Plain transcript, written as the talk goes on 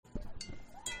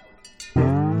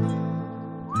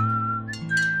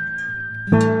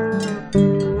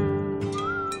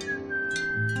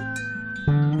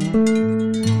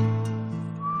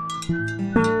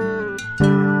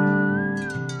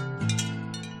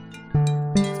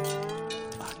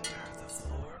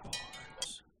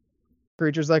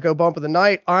Creatures That Go Bump in the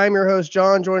Night. I'm your host,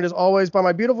 John, joined as always by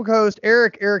my beautiful co-host,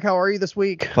 Eric. Eric, how are you this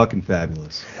week? Fucking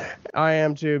fabulous. I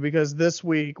am too, because this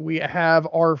week we have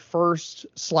our first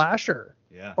slasher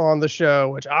on the show,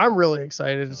 which I'm really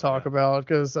excited to talk about,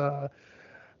 because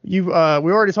we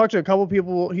already talked to a couple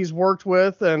people he's worked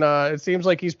with, and it seems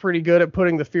like he's pretty good at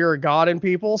putting the fear of God in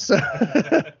people. So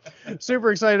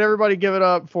super excited. Everybody give it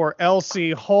up for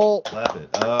LC Holt. Love it.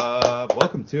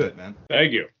 Welcome to it, man.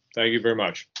 Thank you. Thank you very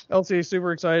much. LC,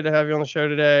 super excited to have you on the show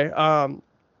today.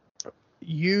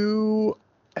 You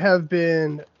have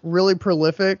been really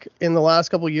prolific in the last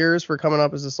couple of years for coming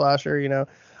up as a slasher. You know,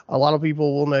 a lot of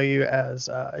people will know you as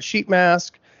Sheep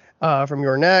Mask from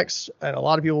Your Next, and a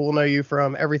lot of people will know you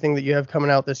from everything that you have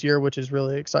coming out this year, which is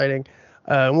really exciting.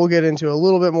 And we'll get into a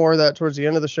little bit more of that towards the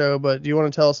end of the show, but do you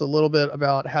want to tell us a little bit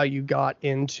about how you got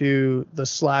into the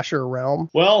slasher realm?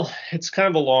 Well, it's kind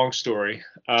of a long story.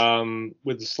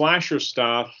 With the slasher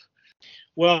stuff,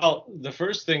 well, the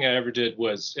first thing I ever did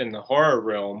was in the horror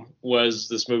realm was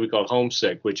this movie called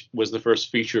Homesick, which was the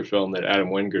first feature film that Adam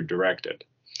Wingard directed.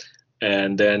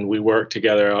 And then we worked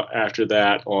together after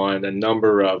that on a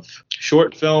number of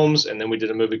short films, and then we did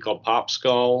a movie called Pop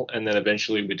Skull, and then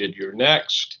eventually we did Your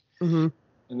Next. Mm-hmm.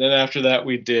 And then after that,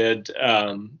 we did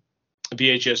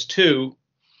VHS 2.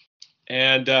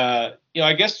 And,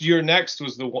 I guess Your Next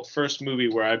was the first movie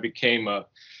where I became a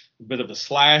bit of a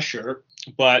slasher,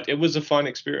 but it was a fun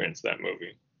experience, that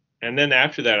movie. And then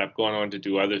after that, I've gone on to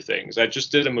do other things. I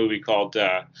just did a movie called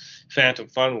Phantom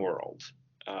Fun World.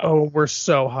 We're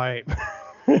so hyped.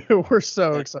 We're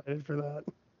so excited for that.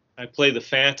 I play the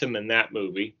Phantom in that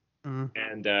movie.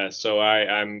 Mm-hmm. And so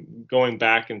I'm going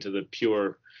back into the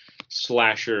pure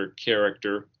slasher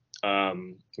character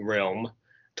realm.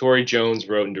 Tori Jones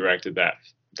wrote and directed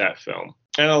that film,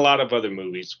 and a lot of other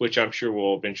movies, which I'm sure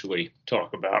we'll eventually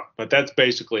talk about. But that's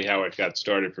basically how it got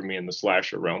started for me in the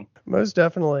slasher realm. Most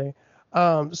definitely.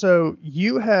 So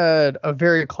you had a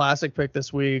very classic pick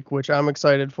this week, which I'm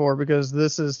excited for, because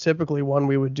this is typically one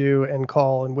we would do and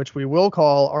which we will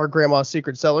call our Grandma's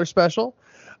Secret Cellar special.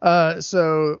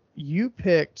 So you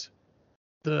picked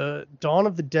the Dawn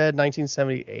of the Dead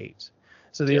 1978.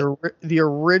 So the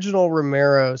original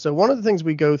Romero. So one of the things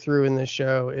we go through in this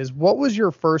show is, what was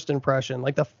your first impression?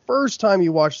 Like, the first time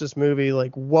you watched this movie,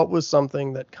 like, what was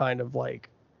something that kind of like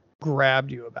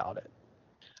grabbed you about it?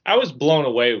 I was blown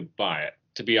away by it,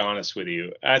 to be honest with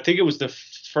you. I think it was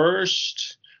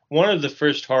one of the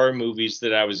first horror movies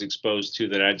that I was exposed to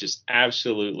that I just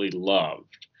absolutely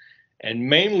loved. And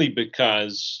mainly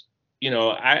because,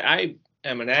 I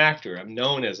am an actor. I'm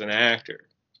known as an actor,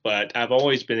 but I've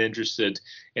always been interested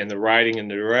in the writing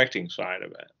and the directing side of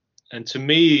it. And to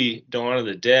me, Dawn of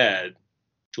the Dead,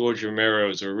 George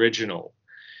Romero's original,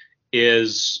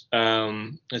 is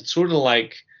it's sort of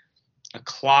like a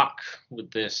clock with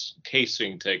this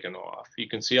casing taken off. You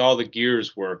can see all the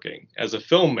gears working. As a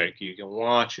filmmaker, you can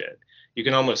watch it. You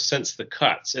can almost sense the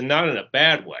cuts, and not in a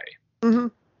bad way. Mm-hmm.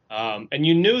 And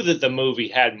you knew that the movie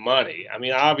had money. I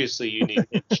mean, obviously you need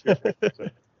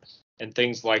insurance and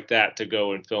things like that to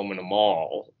go and film in a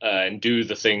mall and do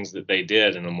the things that they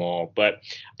did in a mall. But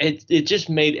it just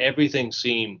made everything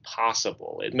seem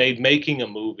possible. It made making a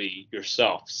movie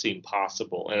yourself seem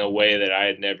possible in a way that I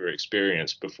had never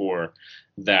experienced before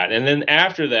that. And then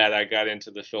after that, I got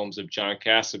into the films of John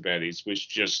Cassavetes, which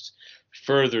just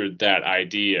furthered that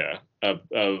idea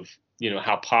of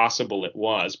how possible it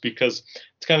was, because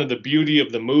it's kind of the beauty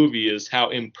of the movie is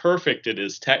how imperfect it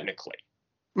is technically.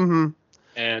 Mm-hmm.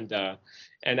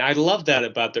 And I loved that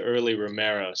about the early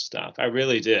Romero stuff. I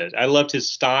really did. I loved his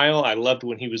style. I loved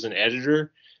when he was an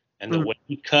editor, and the way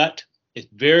he cut. It's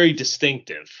very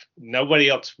distinctive. Nobody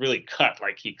else really cut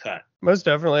like he cut. Most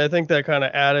definitely. I think that kind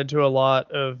of added to a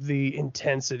lot of the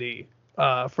intensity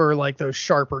for like those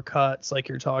sharper cuts like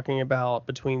you're talking about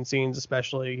between scenes,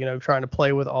 especially, trying to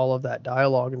play with all of that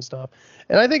dialogue and stuff.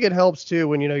 And I think it helps too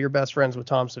when you're best friends with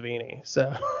Tom Savini.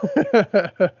 So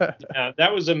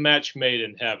that was a match made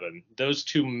in heaven. Those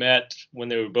two met when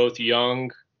they were both young,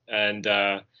 and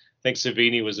I think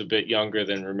Savini was a bit younger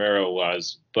than Romero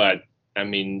was, but I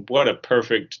mean, what a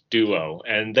perfect duo.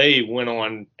 And they went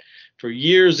on for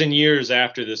years and years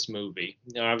after this movie.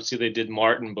 Obviously they did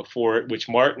Martin before it, which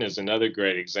Martin is another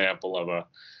great example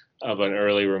of an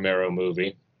early Romero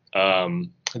movie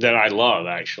that I love,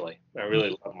 actually. I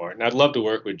really love Martin. I'd love to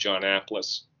work with John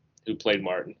Amplas, who played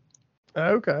Martin.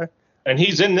 Okay. And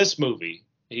he's in this movie.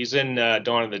 He's in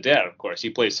Dawn of the Dead, of course. He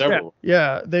plays several.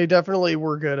 Yeah, they definitely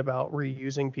were good about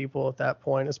reusing people at that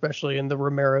point, especially in the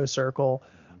Romero circle.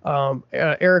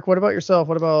 Eric, what about yourself?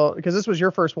 What about, because this was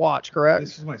your first watch, correct?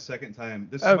 This is my second time.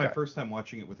 This is Okay. my first time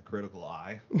watching it with a critical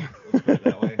eye. Let's put it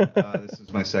that way. This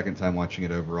is my second time watching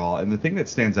it overall. And the thing that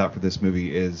stands out for this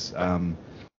movie is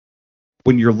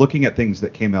when you're looking at things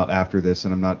that came out after this,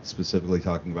 and I'm not specifically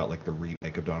talking about like the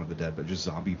remake of Dawn of the Dead, but just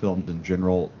zombie films in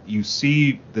general, you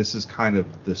see this is kind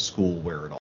of the school where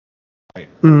it all, right?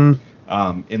 And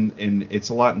it's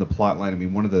a lot in the plot line. I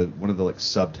mean, one of the like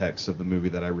subtexts of the movie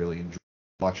that I really enjoyed,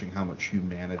 watching how much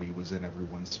humanity was in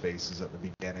everyone's faces at the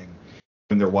beginning,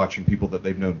 when they're watching people that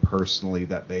they've known personally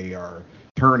that they are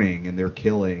turning and they're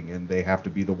killing, and they have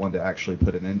to be the one to actually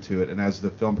put an end to it. And as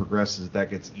the film progresses, that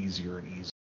gets easier and easier.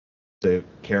 The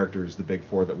characters, the big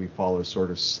four that we follow,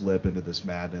 sort of slip into this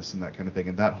madness and that kind of thing.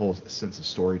 And that whole sense of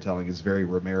storytelling is very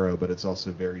Romero, but it's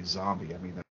also very zombie. I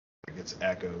mean, that gets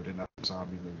echoed in other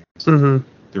zombie movies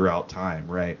throughout time,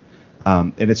 right?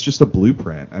 And it's just a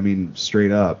blueprint. I mean,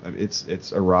 straight up,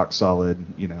 it's a rock solid,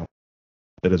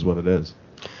 it is what it is.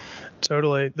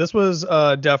 Totally. This was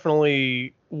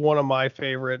definitely one of my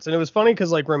favorites. And it was funny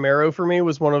because like Romero for me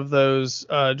was one of those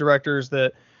directors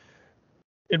that,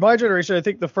 in my generation, I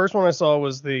think the first one I saw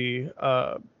was the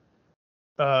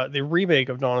remake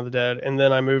of Dawn of the Dead, and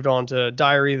then I moved on to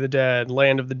Diary of the Dead,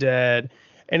 Land of the Dead.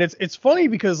 And it's funny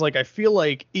because like I feel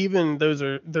like even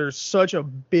there's such a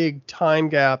big time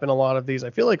gap in a lot of these. I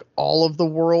feel like all of the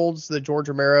worlds that George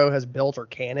Romero has built are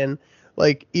canon.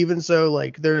 Like even so,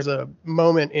 like there's a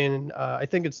moment in I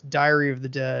think it's Diary of the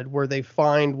Dead where they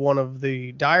find one of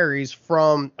the diaries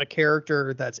from a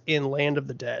character that's in Land of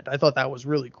the Dead. I thought that was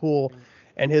really cool.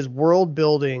 And his world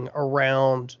building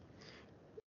around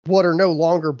what are no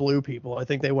longer blue people. I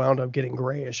think they wound up getting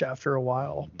grayish after a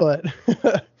while, but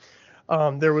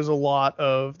there was a lot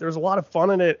of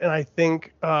fun in it. And I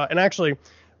think, and actually,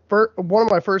 one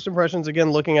of my first impressions,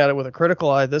 again, looking at it with a critical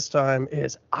eye this time,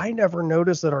 is I never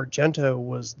noticed that Argento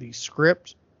was the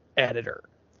script editor.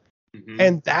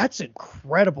 And that's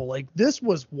incredible. Like, this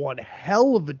was one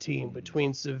hell of a team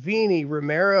between Savini,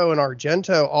 Romero, and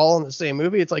Argento all in the same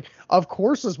movie. It's like, of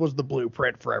course, this was the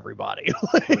blueprint for everybody.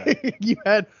 Like, you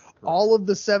had all of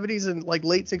the 70s and like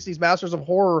late 60s masters of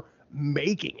horror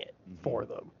making it for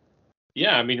them.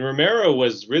 Yeah, I mean, Romero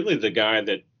was really the guy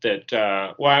rather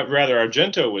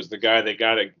Argento was the guy that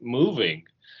got it moving,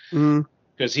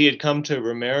 because he had come to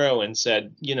Romero and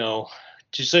said,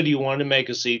 she said, do you want to make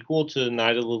a sequel to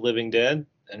Night of the Living Dead?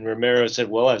 And Romero said,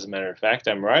 well, as a matter of fact,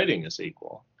 I'm writing a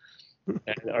sequel.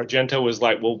 And Argento was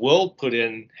like, well, we'll put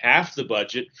in half the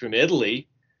budget from Italy,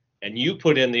 and you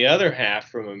put in the other half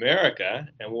from America,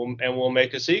 and we'll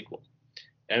make a sequel.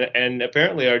 And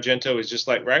apparently Argento is just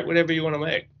like, write whatever you want to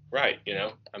make. Right,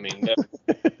 I mean,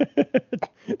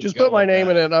 just put my name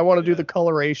in it. And I want to do the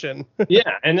coloration.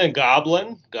 Yeah, and then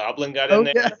Goblin got in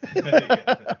there.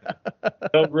 Yeah.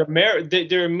 So Romero,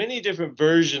 there are many different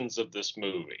versions of this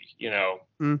movie,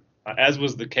 as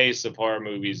was the case of horror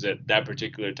movies at that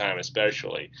particular time,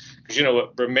 especially because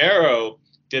Romero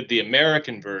did the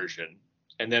American version,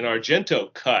 and then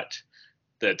Argento cut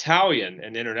the Italian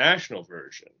and international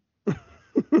version.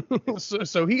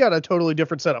 So he got a totally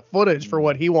different set of footage for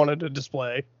what he wanted to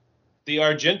display. The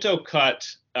Argento cut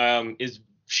is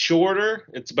shorter.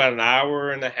 It's about an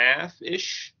hour and a half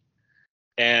ish,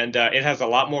 and it has a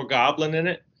lot more Goblin in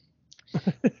it.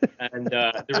 And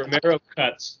the Romero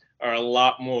cuts are a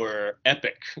lot more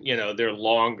epic. They're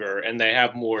longer and they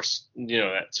have more,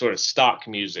 that sort of stock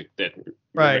music that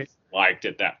right liked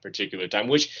at that particular time.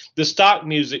 Which the stock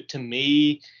music to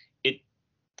me,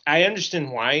 I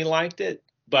understand why he liked it,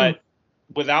 but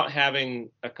without having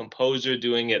a composer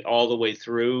doing it all the way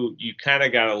through, you kind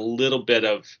of got a little bit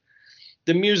of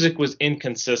the music was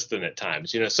inconsistent at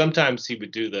times. Sometimes he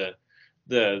would do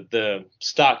the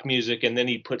stock music and then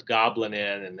he'd put Goblin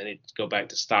in and then he'd go back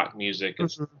to stock music.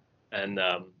 And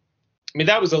I mean,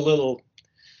 that was a little,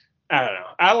 I don't know.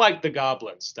 I like the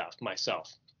Goblin stuff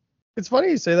myself. It's funny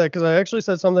you say that because I actually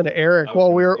said something to Eric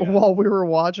while we were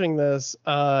watching this.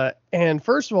 And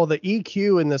first of all, the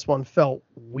EQ in this one felt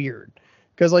weird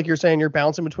because, like you're saying, you're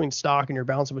bouncing between stock and you're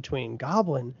bouncing between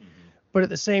Goblin. But at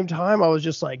the same time, I was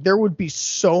just like, there would be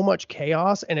so much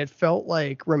chaos, and it felt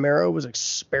like Romero was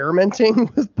experimenting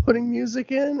with putting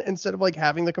music in instead of like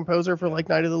having the composer for like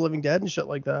Night of the Living Dead and shit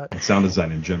like that. Sound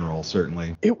design in general,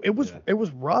 certainly. It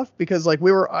was rough because like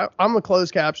I'm a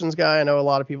closed captions guy. I know a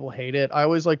lot of people hate it. I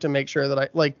always like to make sure that I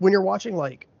like when you're watching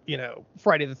like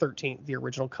Friday the 13th, the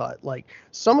original cut, like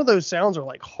some of those sounds are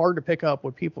like hard to pick up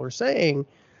what people are saying.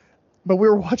 But we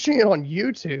were watching it on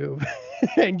YouTube,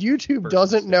 and YouTube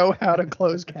doesn't know how to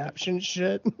close caption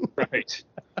shit. Right.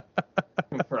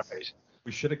 Right.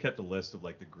 We should have kept a list of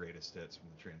like the greatest hits from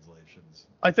the translations.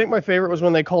 I think my favorite was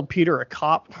when they called Peter a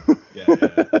cop. Yeah.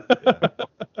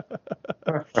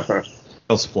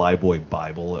 Else Flyboy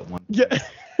Bible at one. Yeah.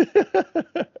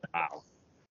 Wow.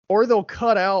 Or they'll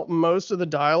cut out most of the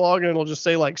dialogue and it'll just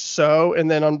say like so,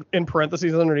 and then in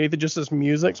parentheses underneath it just says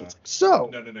music. So it's like so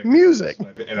No. music.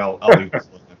 And I'll leave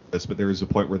this, but there was a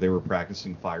point where they were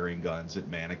practicing firing guns at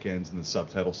mannequins, and the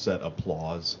subtitle said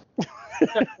applause.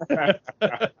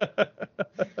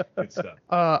 Good stuff.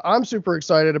 I'm super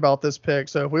excited about this pick,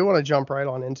 so if we want to jump right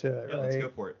on into it, Yeah, right? let's go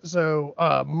for it. So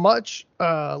much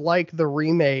like the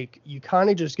remake, you kind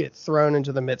of just get thrown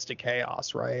into the midst of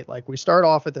chaos, right? Like we start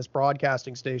off at this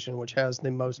broadcasting station, which has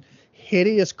the most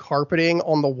hideous carpeting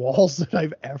on the walls that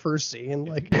I've ever seen.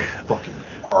 Like Fucking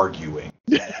arguing.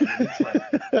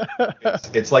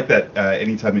 It's like that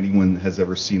anytime anyone has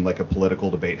ever seen like a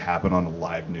political debate happen on a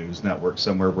live news network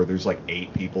somewhere where there's like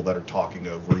 8 people that are talking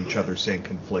over each other saying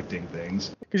conflicting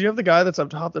things. because you have the guy that's up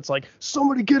top that's like,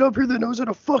 somebody get up here that knows how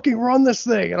to fucking run this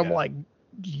thing, and I'm Yeah. like,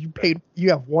 you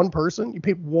have one person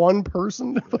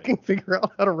to fucking figure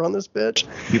out how to run this bitch.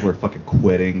 People are fucking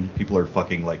quitting. People are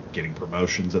fucking like getting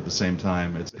promotions at the same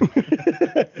time. It's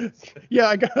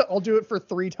Yeah, I'll do it for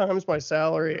 3 times my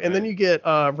salary. And then you get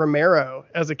Romero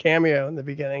as a cameo in the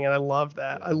beginning, and I love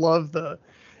that. I love the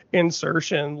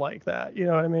insertion like that. You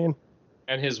know what I mean?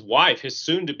 And his wife, his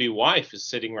soon-to-be wife, is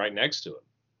sitting right next to him.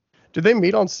 Did they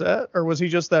meet on set, or was he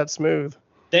just that smooth?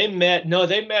 They met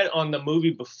on the movie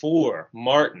before,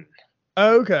 Martin.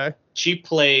 Oh, okay. She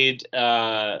played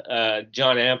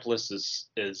John Amplis's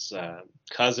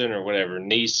cousin or whatever,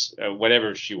 niece,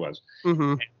 whatever she was.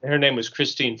 Mm-hmm. Her name was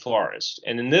Christine Forrest.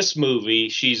 And in this movie,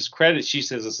 she's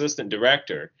his assistant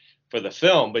director for the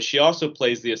film, but she also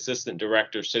plays the assistant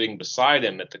director sitting beside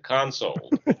him at the console.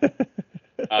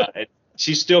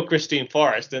 She's still Christine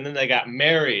Forrest, and then they got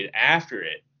married after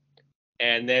it,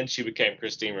 and then she became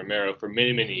Christine Romero for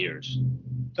many, many years.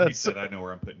 he said, I know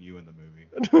where I'm putting you in the movie.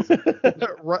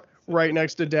 right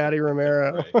next to Daddy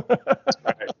Romero.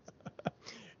 Right.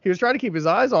 He was trying to keep his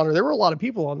eyes on her. There were a lot of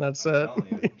people on that set.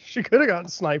 She could have gotten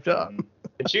sniped up.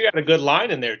 And she got a good line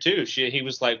in there too. He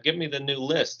was like, "Give me the new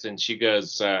list," and she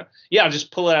goes, "Yeah, I'll just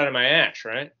pull it out of my ash,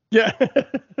 right?" Yeah.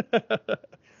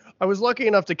 I was lucky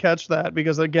enough to catch that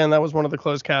because, again, that was one of the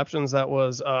closed captions that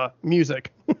was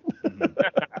music.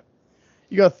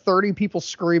 You got 30 people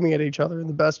screaming at each other, and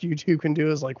the best YouTube can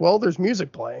do is like, well, there's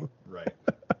music playing. Right.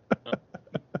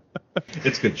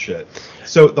 It's good shit.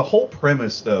 So the whole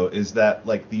premise, though, is that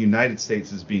like the United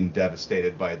States is being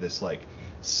devastated by this like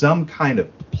some kind of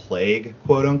plague,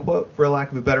 quote unquote, for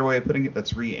lack of a better way of putting it,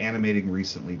 that's reanimating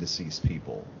recently deceased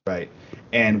people, right?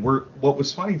 And what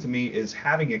was funny to me is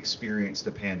having experienced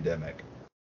a pandemic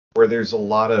where there's a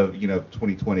lot of,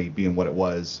 2020 being what it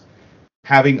was,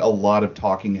 having a lot of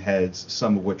talking heads,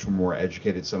 some of which were more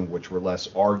educated, some of which were less,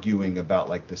 arguing about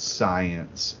like the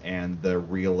science and the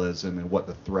realism and what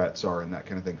the threats are and that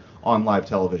kind of thing on live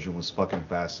television was fucking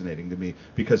fascinating to me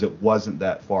because it wasn't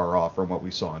that far off from what we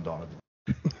saw in Dawn of the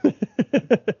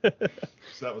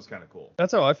So that was kind of cool.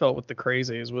 That's how I felt with the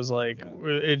Crazies. Was like,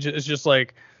 it's just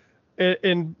like,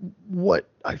 and what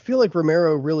I feel like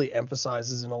Romero really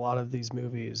emphasizes in a lot of these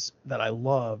movies that I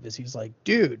love is he's like,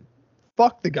 dude,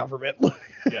 fuck the government,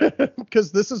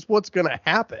 because this is what's gonna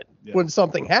happen when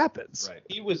something happens. Right.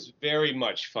 He was very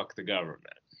much fuck the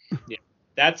government. Yeah.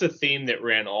 That's a theme that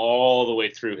ran all the way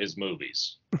through his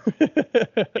movies. You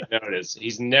notice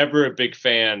he's never a big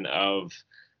fan of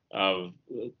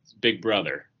Big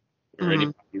Brother or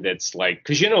anybody that's like,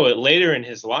 because later in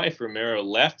his life, Romero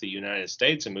left the United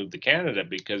States and moved to Canada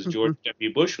because George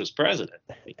W. Bush was president.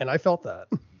 And I felt that.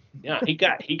 Yeah, he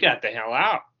got the hell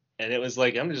out, and it was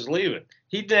like, I'm just leaving.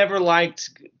 He never liked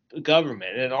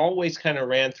government, and it always kind of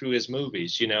ran through his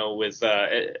movies. With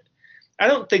I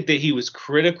don't think that he was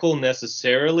critical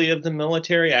necessarily of the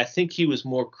military. I think he was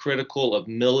more critical of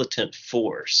militant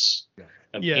force.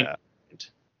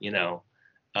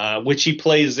 Which he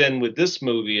plays in with this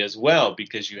movie as well,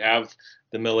 because you have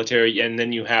the military and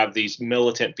then you have these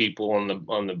militant people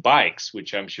on the bikes,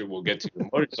 which I'm sure we'll get to, the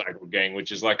motorcycle gang,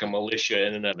 which is like a militia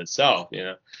in and of itself,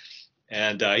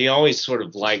 And he always sort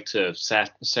of liked to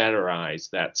satirize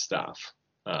that stuff.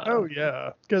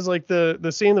 Because like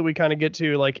the scene that we kind of get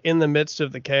to, like in the midst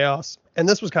of the chaos, and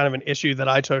this was kind of an issue that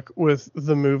I took with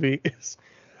the movie, is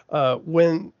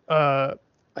when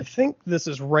I think this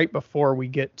is right before we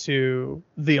get to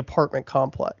the apartment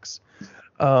complex.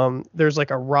 There's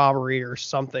like a robbery or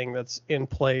something that's in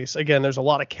place. Again, there's a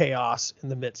lot of chaos in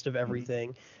the midst of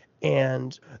everything.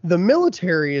 And the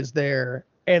military is there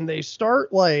and they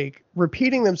start like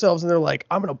repeating themselves, and they're like,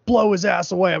 I'm gonna blow his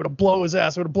ass away, I'm gonna blow his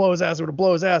ass, I'm gonna blow his ass, I'm gonna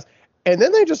blow his ass. And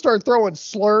then they just start throwing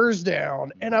slurs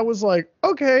down, and I was like,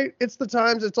 okay, it's the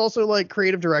times. It's also like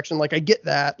creative direction. Like, I get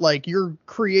that. Like, you're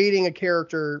creating a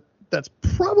character that's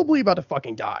probably about to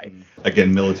fucking die.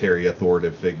 Again, military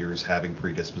authoritative figures having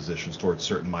predispositions towards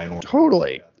certain minorities.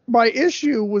 Totally. My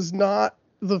issue was not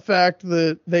the fact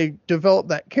that they developed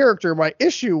that character. My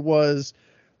issue was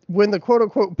when the quote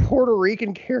unquote Puerto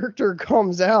Rican character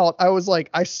comes out, I was like,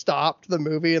 I stopped the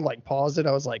movie and like paused it.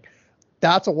 I was like,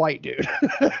 that's a white dude.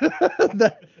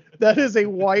 that is a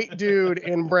white dude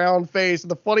in brown face.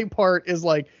 And the funny part is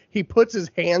like he puts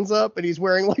his hands up and he's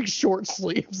wearing like short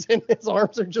sleeves and his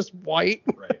arms are just white.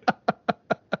 Right.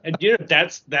 And you know,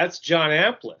 that's John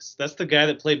Amplis. That's the guy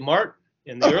that played Martin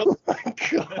in the early. Oh my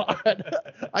God.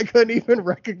 I couldn't even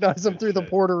recognize him through the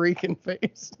Puerto Rican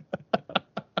face.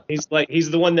 He's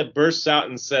the one that bursts out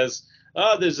and says,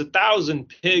 "Oh, there's 1,000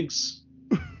 pigs."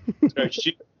 Start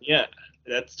shooting. Yeah.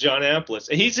 That's John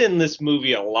Amplis. He's in this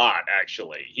movie a lot,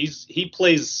 actually. He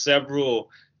plays several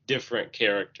different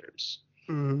characters.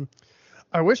 Mm.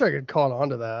 I wish I could caught on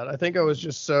to that. I think I was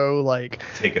just so like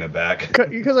Taken aback.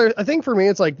 because I think for me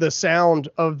it's like the sound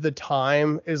of the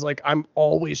time is like I'm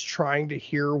always trying to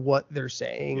hear what they're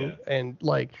saying. Yeah. And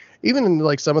like even in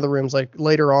like some of the rooms, like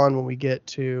later on when we get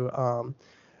to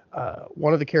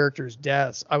one of the characters'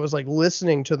 deaths, I was like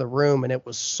listening to the room and it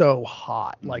was so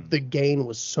hot. Like the gain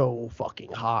was so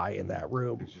fucking high in that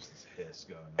room. There's just this hiss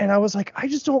going on. And I was like, I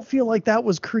just don't feel like that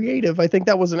was creative. I think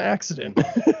that was an accident.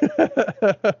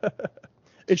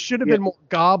 It should have been more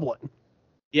goblin.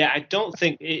 Yeah, I don't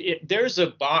think there's a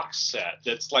box set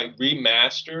that's like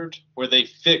remastered where they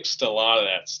fixed a lot of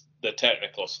the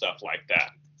technical stuff like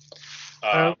that.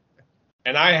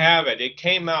 And I have it. It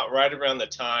came out right around the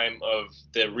time of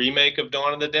the remake of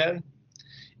Dawn of the Dead.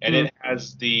 And it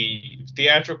has the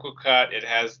theatrical cut, it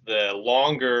has the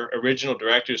longer original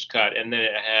director's cut, and then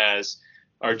it has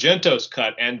Argento's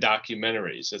cut and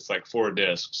documentaries. It's like 4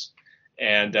 discs.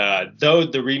 And though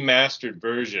the remastered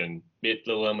version, it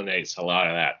eliminates a lot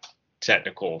of that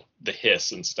technical, the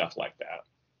hiss and stuff like that.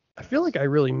 I feel like I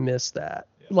really miss that.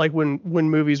 Like when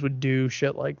movies would do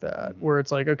shit like that, where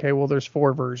it's like, okay, well, there's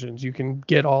 4 versions. You can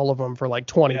get all of them for like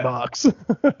 $20.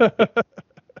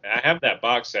 I have that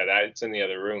box set. It's in the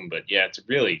other room, but yeah, it's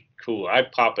really cool. I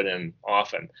pop it in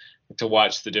often to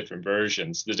watch the different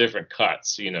versions, the different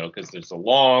cuts, you know, because there's a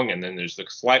long and then there's the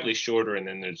slightly shorter and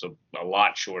then there's a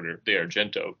lot shorter, the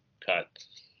Argento cut.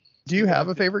 Do you have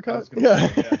a favorite cut? Yeah.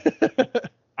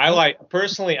 I like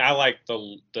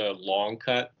the long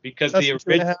cut because That's the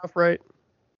original 2.5, right?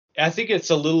 I think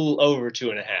it's a little over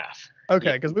 2.5.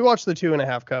 Okay, because we watched the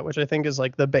 2.5 cut, which I think is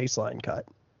like the baseline cut.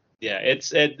 Yeah,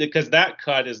 it's because that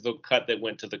cut is the cut that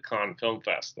went to the Cannes Film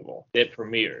Festival. It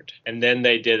premiered, and then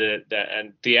they did a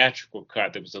theatrical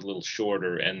cut that was a little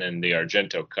shorter, and then the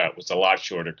Argento cut was a lot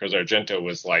shorter because Argento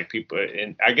was like people,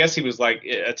 and I guess he was like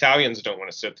Italians don't want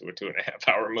to sit through a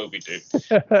 2.5-hour movie, dude.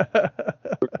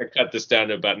 I cut this down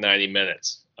to about 90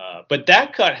 minutes. But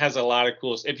that cut has a lot of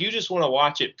cool. If you just want to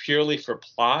watch it purely for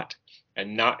plot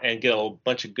and get a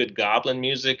bunch of good goblin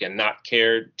music and not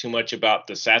care too much about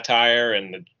the satire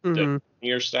and the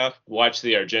near stuff, watch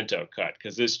the Argento cut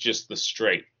because it's just the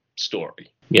straight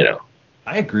story, you know.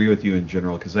 I agree with you in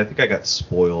general because I think I got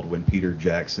spoiled when Peter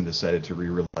Jackson decided to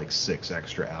re-release like 6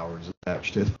 extra hours of that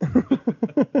shit.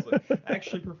 I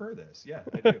actually prefer this. Yeah,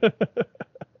 I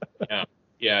do.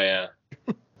 Yeah.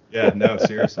 Yeah, no,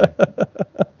 seriously.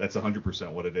 That's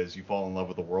 100% what it is. You fall in love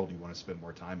with the world, you want to spend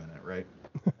more time in it, right?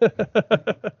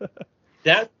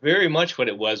 That's very much what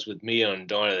it was with me on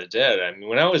Dawn of the Dead. I mean,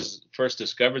 when I was first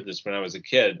discovered this when I was a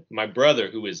kid, my brother,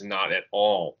 who is not at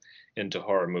all into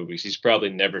horror movies, he's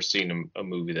probably never seen a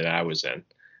movie that I was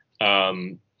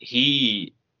in.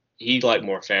 He liked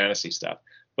more fantasy stuff.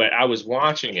 But I was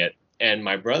watching it, and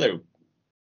my brother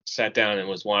sat down and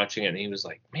was watching it, and he was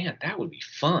like, man, that would be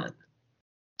fun.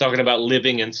 Talking about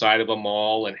living inside of a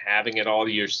mall and having it all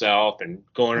to yourself and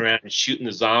going around and shooting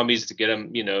the zombies to get them,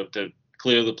 you know, to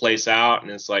clear the place out. And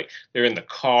it's like they're in the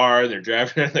car, they're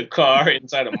driving around the car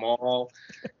inside a mall.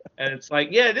 And it's like,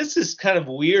 yeah, this is kind of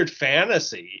weird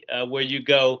fantasy where you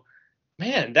go,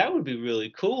 man, that would be really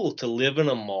cool to live in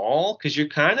a mall because you're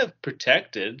kind of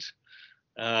protected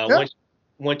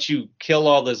once you kill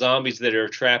all the zombies that are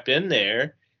trapped in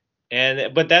there.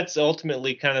 But that's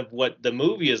ultimately kind of what the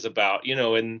movie is about, you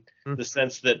know, in the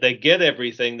sense that they get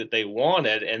everything that they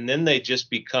wanted and then they just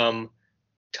become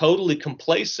totally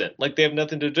complacent, like they have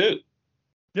nothing to do.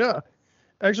 Yeah.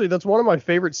 Actually, that's one of my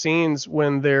favorite scenes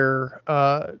when they're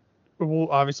we'll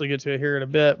obviously get to it here in a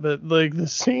bit, but like the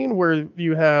scene where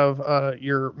you have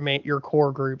your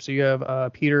core group, so you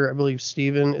have Peter, I believe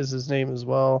Steven is his name as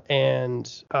well,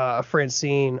 and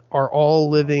Francine are all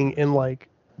living in like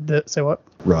say what?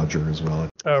 Roger as well.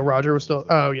 Roger was still,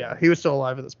 oh yeah, he was still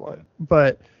alive at this point.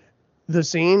 But the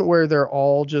scene where they're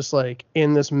all just like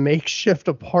in this makeshift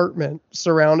apartment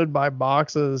surrounded by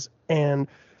boxes, and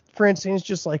Francine's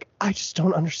just like, I just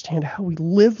don't understand how we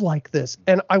live like this.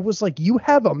 And I was like, you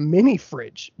have a mini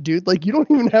fridge, dude. Like, you don't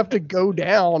even have to go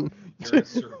down. You're a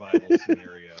survival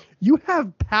scenario. You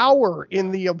have power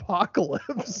in the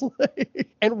apocalypse, like,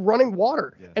 and running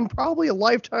water, and probably a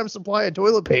lifetime supply of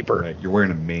toilet paper. Right, you're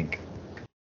wearing a mink.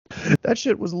 That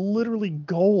shit was literally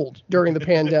gold during the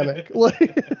pandemic.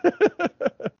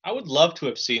 I would love to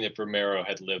have seen if Romero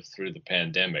had lived through the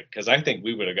pandemic, because I think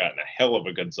we would have gotten a hell of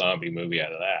a good zombie movie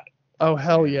out of that. Oh,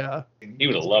 hell yeah. He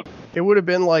would have loved it. It would have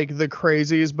been like The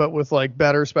Crazies, but with like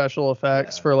better special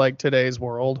effects for like today's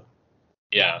world.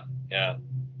 Yeah, yeah.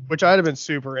 Which I'd have been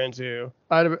super into.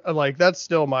 I'd have, like, that's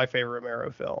still my favorite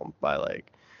Romero film by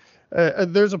like,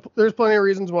 there's plenty of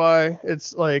reasons why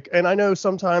it's like, and I know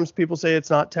sometimes people say it's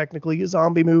not technically a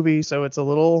zombie movie, so it's a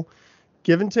little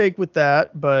give and take with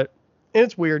that, but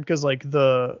it's weird because like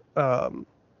the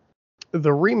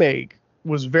remake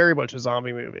was very much a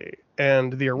zombie movie,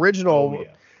 and the original,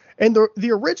 and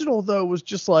the original though was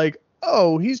just like,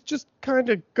 oh, he's just kind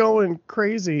of going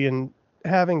crazy and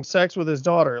having sex with his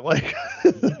daughter, like,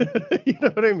 you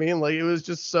know what I mean? Like, it was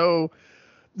just so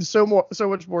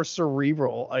much more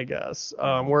cerebral, I guess.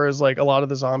 Whereas like a lot of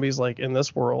the zombies like in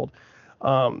this world,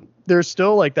 there's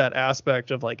still like that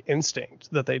aspect of like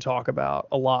instinct that they talk about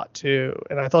a lot too.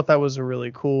 And I thought that was a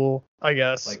really cool, I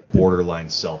guess, like borderline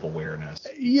self-awareness.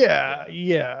 Yeah.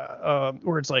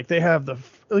 Where it's like they have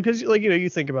because like, you know, you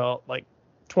think about like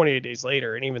 28 Days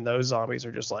Later, and even those zombies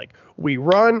are just like, we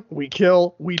run, we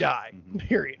kill, we die,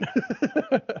 period.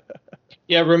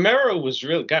 Yeah, Romero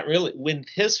got really when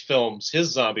his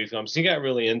zombie films, he got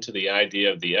really into the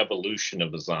idea of the evolution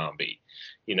of a zombie.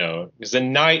 You know, because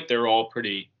in Night they're all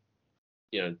pretty,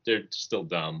 you know, they're still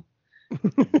dumb.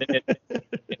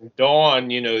 In Dawn,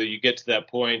 you know, you get to that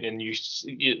point, and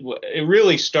it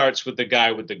really starts with the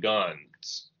guy with the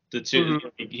guns. The two,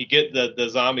 the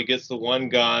zombie gets the one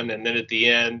gun, and then at the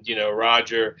end, you know,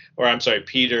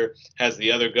 Peter has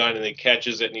the other gun, and he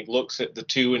catches it, and he looks at the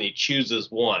two, and he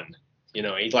chooses one. You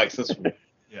know, he likes this one.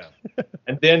 Yeah.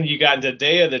 And then you got into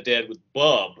Day of the Dead with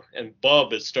Bub, and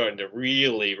Bub is starting to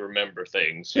really remember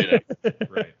things, you know.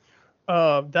 Right.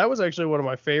 That was actually one of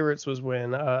my favorites, was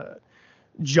when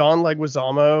John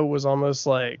Leguizamo was almost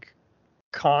like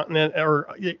continent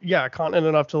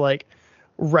enough to like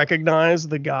recognize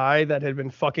the guy that had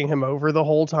been fucking him over the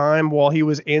whole time while he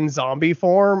was in zombie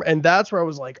form. And that's where I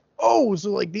was like, oh,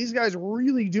 so like these guys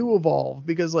really do evolve,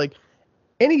 because like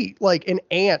an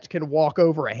ant can walk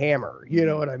over a hammer, you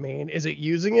know what I mean? Is it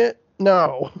using it?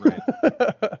 No.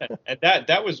 Right. And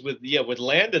that was with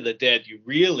Land of the Dead, you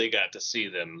really got to see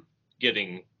them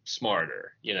getting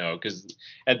smarter, you know, because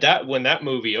when that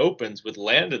movie opens with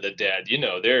Land of the Dead, you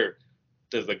know, there's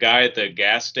the guy at the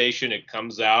gas station, it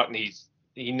comes out, and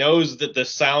he knows that the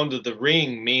sound of the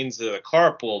ring means that a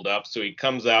car pulled up, so he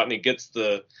comes out and he gets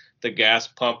the gas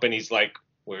pump, and he's like,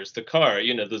 where's the car?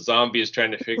 You know, the zombie is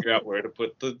trying to figure out where to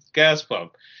put the gas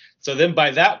pump. So then by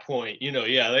that point, you know,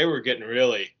 yeah, they were getting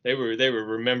they were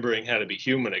remembering how to be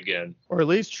human again. Or at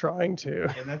least trying to.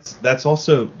 And that's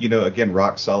also, you know, again,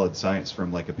 rock solid science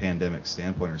from like a pandemic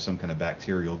standpoint or some kind of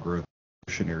bacterial growth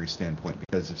evolutionary standpoint,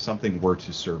 because if something were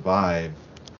to survive,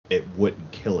 it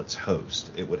wouldn't kill its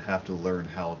host. It would have to learn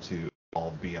how to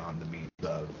evolve beyond the means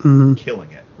of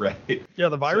killing it, right? Yeah,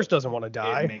 the virus doesn't want to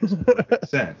die. It makes perfect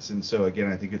sense. And so, again,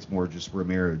 I think it's more just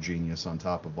Romero genius on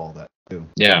top of all that, too.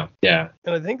 Yeah.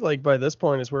 And I think, like, by this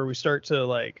point is where we start to,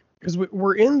 like, because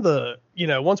we're in the, you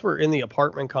know, once we're in the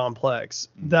apartment complex,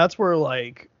 that's where,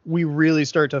 like, we really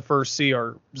start to first see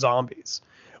our zombies.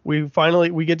 We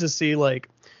get to see, like,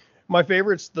 my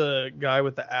favorite's the guy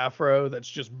with the afro that's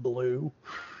just blue.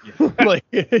 Yeah. Like,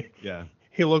 Yeah.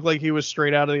 He looked like he was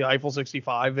straight out of the Eiffel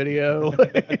 65 video.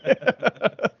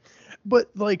 But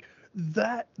like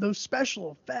those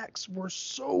special effects were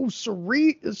so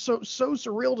surreal, so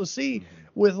surreal to see,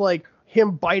 with like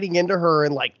him biting into her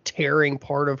and like tearing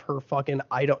part of her fucking,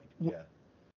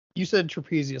 you said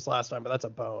trapezius last time, but that's a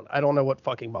bone. I don't know what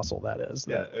fucking muscle that is.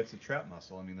 Yeah, it's a trap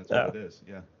muscle. I mean, that's what it is.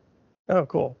 Yeah. Oh,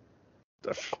 cool.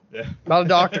 Yeah. Not a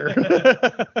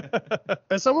doctor.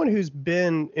 As someone who's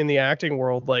been in the acting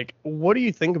world, like, what do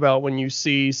you think about when you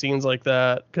see scenes like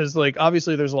that? Because, like,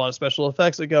 obviously there's a lot of special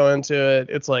effects that go into it.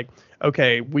 It's like,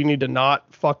 okay, we need to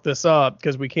not fuck this up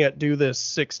because we can't do this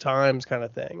 6 times kind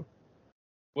of thing.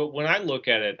 Well, when I look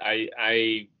at it,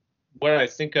 I what I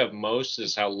think of most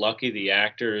is how lucky the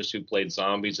actors who played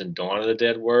zombies in Dawn of the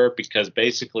Dead were, because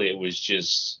basically it was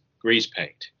just grease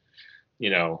paint. You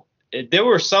know, there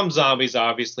were some zombies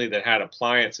obviously that had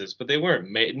appliances, but they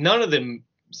weren't none of them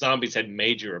zombies had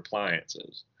major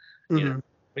appliances. You know, Mm-hmm.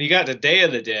 when you got to Day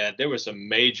of the Dead, there were some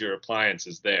major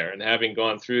appliances there, and having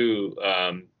gone through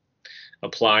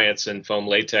appliance and foam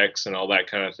latex and all that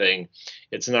kind of thing,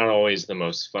 it's not always the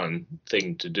most fun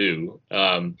thing to do.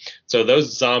 So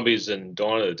those zombies in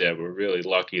Dawn of the Dead were really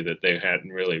lucky that they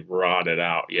hadn't really rotted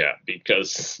out yet,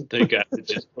 because they got to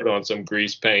just put on some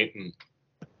grease paint.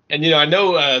 And I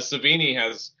know Savini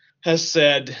has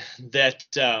said that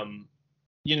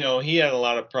he had a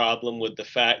lot of problem with the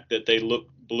fact that they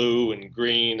looked blue and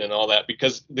green and all that,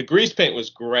 because the grease paint was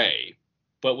gray,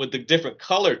 but with the different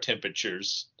color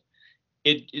temperatures,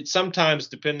 it sometimes,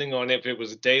 depending on if it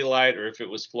was daylight or if it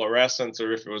was fluorescence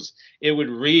or if it would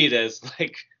read as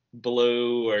like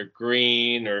blue or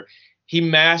green, or he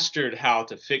mastered how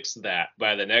to fix that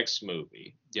by the next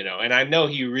movie, and I know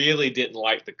he really didn't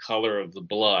like the color of the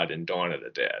blood in Dawn of the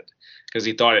Dead because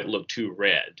he thought it looked too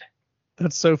red.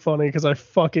 That's so funny because I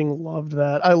fucking loved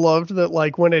that. I loved that,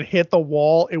 like, when it hit the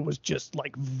wall, it was just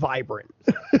like vibrant.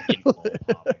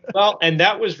 Well, and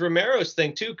that was Romero's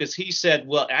thing too, because he said,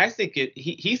 well, I think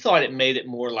he thought it made it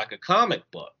more like a comic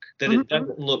book, that it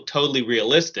doesn't look totally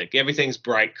realistic. Everything's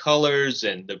bright colors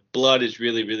and the blood is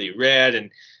really, really red.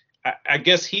 And I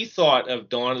guess he thought of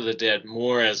Dawn of the Dead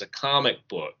more as a comic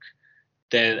book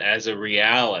than as a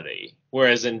reality.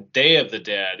 Whereas in Day of the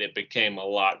Dead, it became a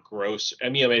lot grosser. I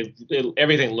mean,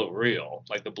 everything looked real.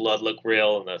 Like the blood looked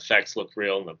real and the effects looked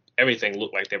real and everything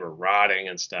looked like they were rotting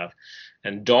and stuff.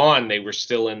 And Dawn, they were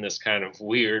still in this kind of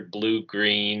weird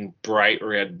blue-green, bright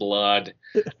red blood.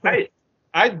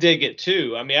 I dig it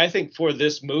too. I mean, I think for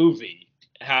this movie,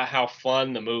 how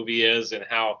fun the movie is and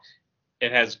how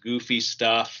it has goofy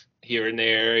stuff here and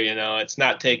there. It's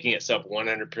not taking itself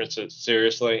 100%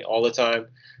 seriously all the time.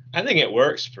 I think it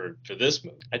works for this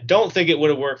movie. I don't think it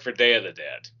would have worked for Day of the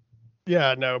Dead.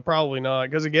 Yeah, no, probably not.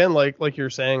 Because again, like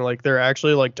you're saying, like, they're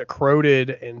actually like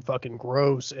decrepit and fucking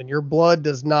gross, and your blood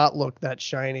does not look that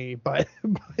shiny by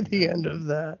the end of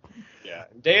that. Yeah,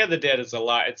 Day of the Dead is a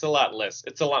lot. It's a lot less.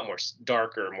 It's a lot more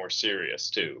darker, more serious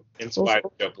too, in spite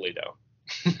of Joe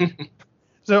Polito.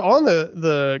 So on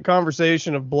the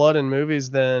conversation of blood in movies,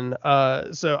 then,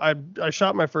 so I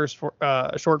shot my first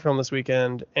short film this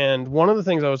weekend, and one of the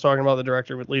things I was talking about the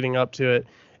director with leading up to it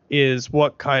is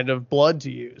what kind of blood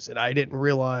to use, and I didn't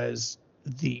realize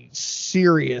the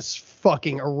serious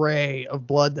fucking array of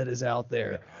blood that is out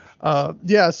there.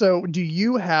 Yeah. So do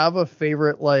you have a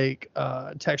favorite, like,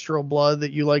 textural blood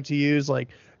that you like to use, like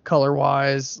color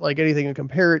wise, like anything to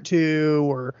compare it to,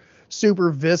 or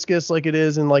super viscous like it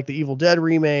is in like the Evil Dead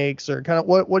remakes, or kind of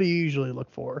what do you usually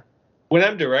look for? When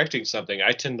I'm directing something,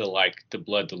 I tend to like the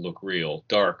blood to look real,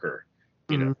 darker.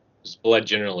 Blood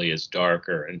generally is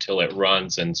darker until it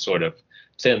runs and sort of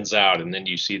thins out, and then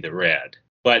you see the red.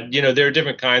 But, there are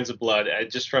different kinds of blood.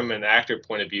 Just from an actor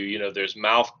point of view, there's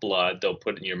mouth blood they'll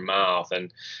put in your mouth,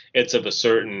 and it's of a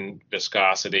certain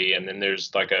viscosity. And then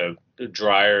there's like a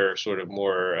drier, sort of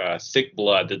more thick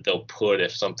blood that they'll put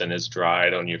if something is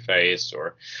dried on your face,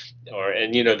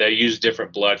 and they use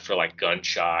different blood for like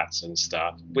gunshots and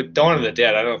stuff. With Dawn of the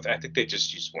Dead, I think they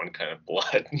just use one kind of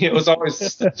blood. It was always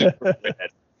super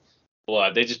red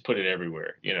blood. They just put it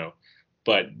everywhere,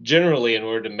 But generally, in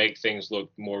order to make things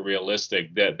look more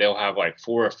realistic, that they'll have like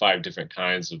 4 or 5 different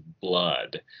kinds of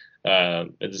blood.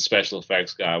 The special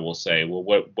effects guy will say, well,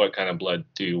 what kind of blood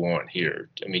do you want here?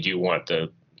 I mean, do you want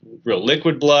the real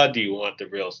liquid blood? Do you want the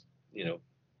real,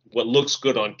 what looks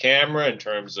good on camera in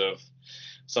terms of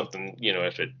something,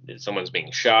 if someone's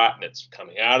being shot and it's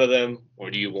coming out of them? Or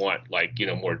do you want, like,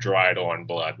 more dried on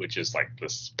blood, which is like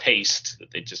this paste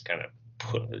that they just kind of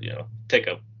put, take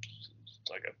a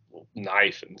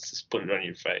knife and just put it on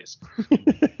your face.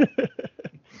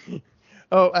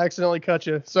 Oh, accidentally cut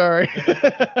you. Sorry.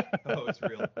 Oh, it's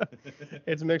real.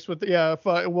 It's mixed with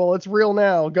well, it's real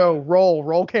now. Go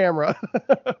roll camera.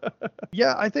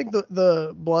 Yeah, I think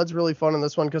the blood's really fun in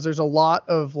this one because there's a lot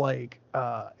of like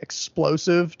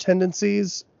explosive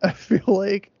tendencies, I feel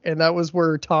like, and that was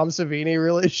where Tom Savini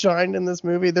really shined in this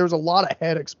movie. There was a lot of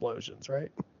head explosions,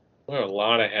 right? Well, a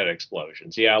lot of head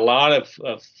explosions. Yeah, a lot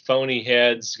of phony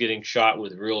heads getting shot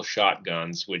with real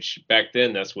shotguns, which back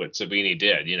then that's what Savini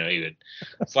did.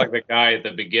 It's like the guy at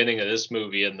the beginning of this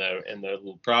movie in the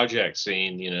little project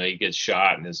scene. He gets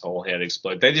shot and his whole head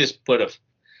explodes. They just put a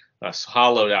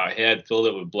hollowed out head, filled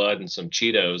it with blood and some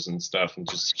Cheetos and stuff, and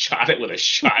just shot it with a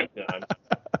shotgun.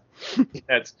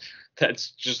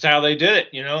 That's just how they did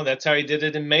it. That's how he did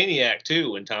it in Maniac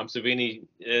too. When Tom Savini,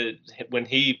 when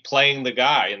he playing the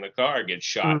guy in the car gets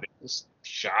shot, just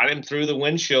shot him through the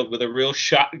windshield with a real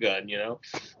shotgun.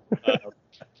 Uh,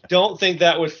 don't think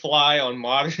that would fly on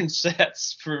modern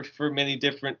sets for many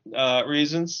different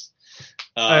reasons.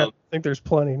 I think there's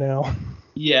plenty now.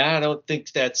 Yeah, I don't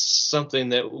think that's something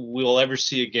that we'll ever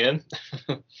see again.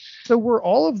 So were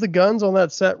all of the guns on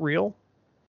that set real?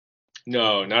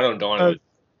 No, not on Dawn.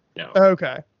 No.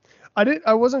 Okay.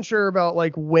 I wasn't sure about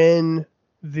like when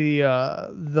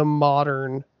the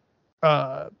modern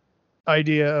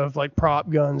idea of like prop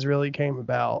guns really came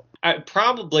about.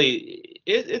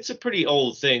 It's a pretty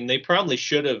old thing. They probably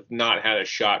should have not had a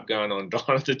shotgun on Dawn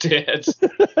of the Dead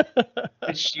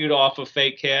to shoot off a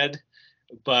fake head.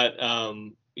 But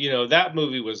that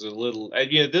movie was a little.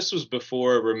 This was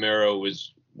before Romero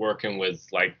was working with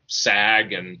like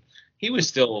SAG, and he was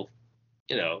still,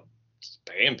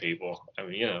 paying people. I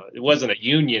mean, it wasn't a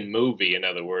union movie, in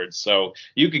other words. So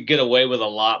you could get away with a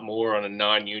lot more on a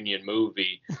non-union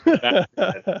movie. And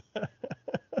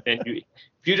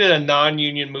if you did a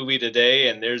non-union movie today,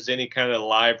 and there's any kind of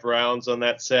live rounds on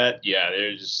that set, yeah,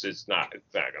 it's not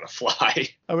gonna fly.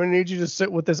 I'm gonna need you to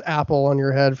sit with this apple on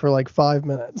your head for like 5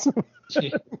 minutes.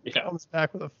 Yeah. Comes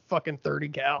back with a fucking 30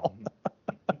 cal.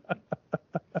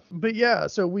 But yeah,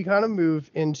 so we kind of move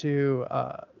into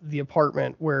the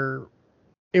apartment where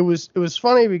it was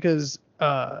funny because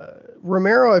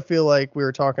Romero, I feel like we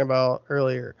were talking about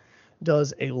earlier,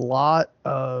 does a lot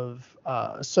of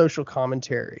social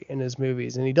commentary in his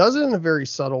movies, and he does it in a very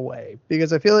subtle way,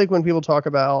 because I feel like when people talk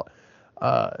about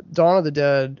Dawn of the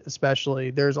Dead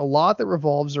especially, there's a lot that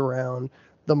revolves around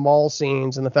the mall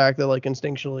scenes and the fact that like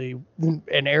instinctually,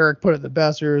 and Eric put it the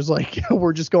best here, is like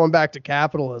we're just going back to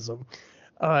capitalism,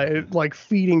 like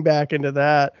feeding back into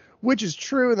that, which is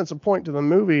true, and that's a point to the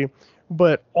movie.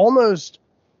 But almost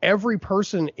every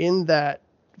person in that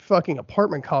fucking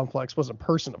apartment complex was a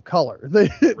person of color.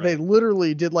 They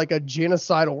literally did like a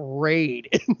genocidal raid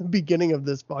in the beginning of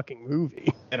this fucking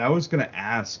movie. And I was gonna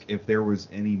ask if there was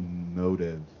any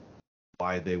motive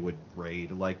why they would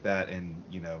raid like that and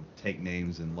take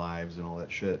names and lives and all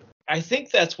that shit. I think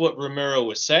that's what Romero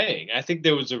was saying. I think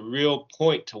there was a real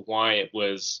point to why it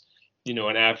was an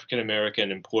African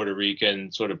American and Puerto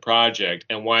Rican sort of project,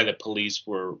 and why the police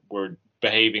were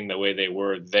behaving the way they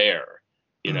were there.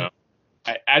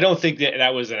 I don't think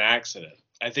that was an accident.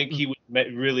 I think he was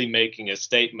really making a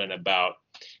statement about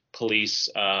police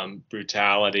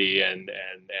brutality and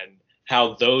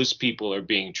how those people are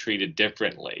being treated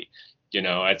differently.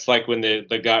 It's like when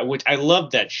the guy, which I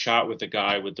love that shot with the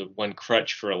guy with the one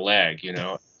crutch for a leg,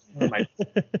 like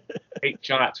 8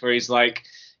 shots where he's like,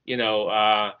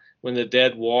 when the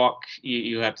dead walk,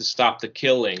 you have to stop the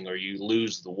killing or you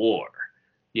lose the war.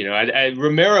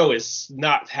 Romero is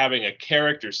not having a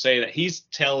character say that. He's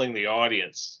telling the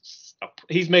audience,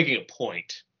 he's making a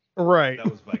point. Right. That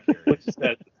was vicarious.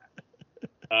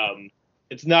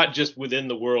 It's not just within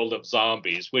the world of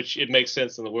zombies, which it makes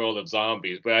sense in the world of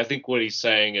zombies. But I think what he's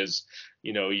saying is,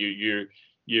 you're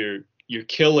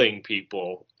killing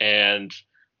people, and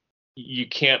you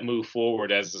can't move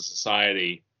forward as a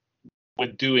society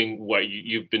with doing what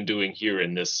you've been doing here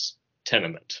in this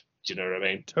tenement. Do you know what I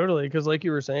mean? Totally, because like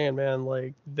you were saying, man,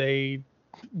 like they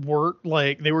were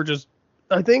just.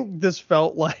 I think this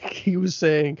felt like he was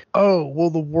saying, "Oh, well,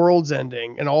 the world's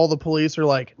ending," and all the police are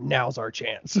like, "Now's our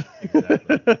chance."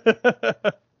 Exactly.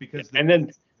 Because is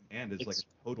like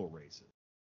a total racist.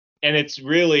 And it's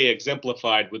really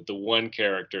exemplified with the one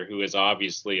character who is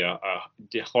obviously a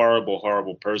horrible,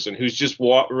 horrible person who's just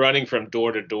running from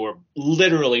door to door,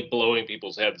 literally blowing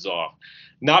people's heads off,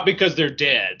 not because they're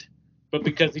dead, but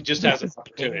because he just has an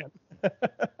opportunity.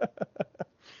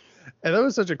 And that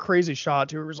was such a crazy shot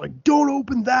too. It was like, "Don't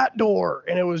open that door,"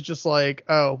 and it was just like,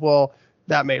 oh well,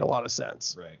 that made a lot of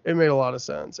sense. Right. It made a lot of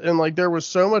sense, and like there was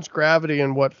so much gravity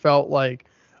in what felt like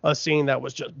a scene that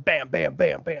was just bam, bam,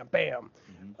 bam, bam, bam,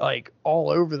 like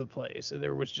all over the place. And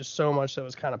there was just so much that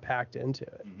was kind of packed into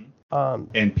it.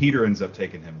 And Peter ends up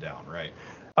taking him down, right?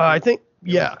 I think,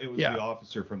 it was the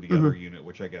officer from the other unit,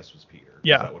 which I guess was Peter.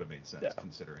 Yeah. That would have made sense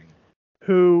considering.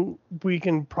 Who we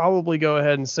can probably go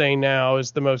ahead and say now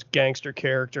is the most gangster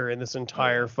character in this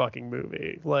entire fucking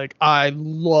movie. Like, I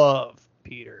love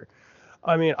Peter.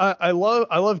 I mean, I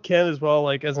love Ken as well.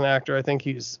 Like as an actor, I think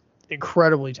he's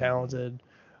incredibly talented.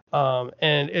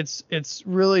 And it's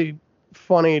really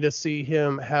funny to see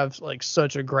him have like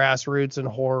such a grassroots in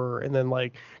horror, and then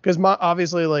like because my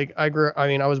obviously like I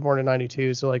was born in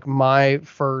 '92, so like my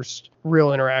first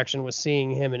real interaction with seeing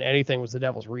him in anything was The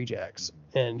Devil's Rejects,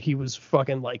 and he was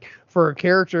fucking like, for a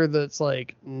character that's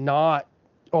like not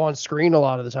on screen a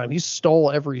lot of the time, he stole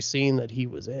every scene that he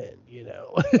was in, you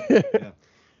know. Yeah.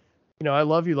 You know, I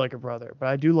love you like a brother, but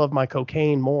I do love my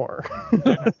cocaine more.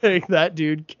 Like, that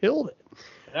dude killed it.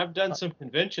 And I've done some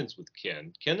conventions with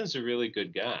Ken. Ken is a really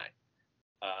good guy.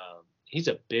 He's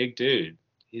a big dude.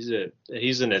 He's a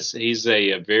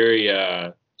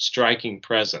very striking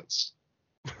presence.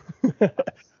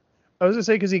 I was gonna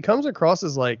say, because he comes across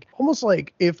as like almost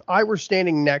like if I were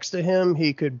standing next to him,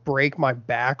 he could break my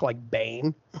back like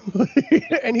Bane.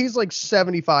 And he's like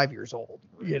 75 years old.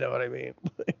 You know what I mean?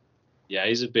 Yeah,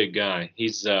 he's a big guy.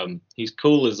 He's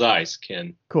cool as ice,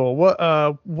 Ken. Cool.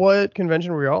 What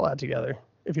convention were we all at together,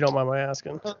 if you don't mind my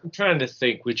asking? I'm trying to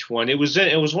think which one. It was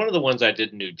one of the ones I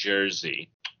did in New Jersey,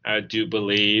 I do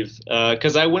believe,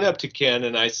 because I went up to Ken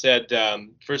and I said,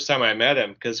 first time I met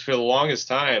him, because for the longest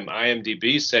time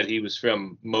IMDb said he was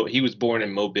born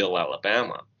in Mobile,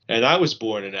 Alabama, and I was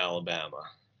born in Alabama.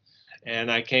 And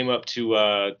I came up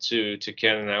to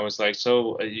Ken and I was like,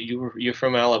 so you're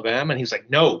from Alabama? And he was like,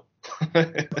 no.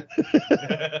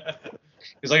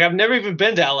 He's like, I've never even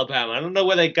been to Alabama. I don't know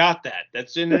where they got that.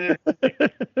 That's in it.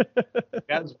 The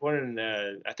guy was born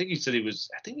in, I think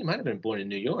he might have been born in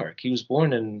New York. He was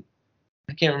born in,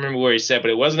 I can't remember where he said, but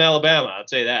it wasn't Alabama. I'll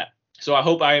tell you that. So I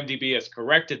hope IMDb has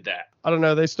corrected that. I don't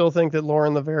know. They still think that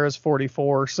Lauren Lavera is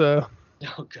 44, so.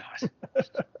 Oh, God.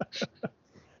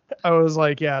 I was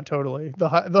like, yeah, totally.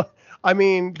 I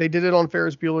mean, they did it on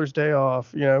Ferris Bueller's Day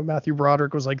Off. You know, Matthew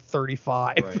Broderick was like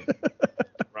 35. Right.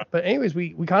 But anyways,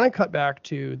 we kind of cut back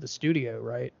to the studio,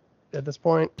 right? At this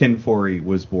point. Ken Foree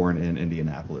was born in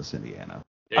Indianapolis, Indiana.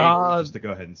 Just to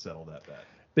go ahead and settle that bet.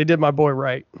 They did my boy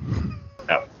right.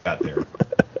 Yeah. Got there.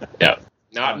 Yeah.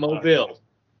 Not Mobile.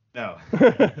 No.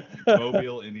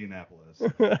 Mobile, Indianapolis.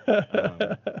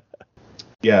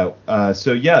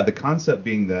 The concept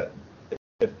being that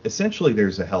essentially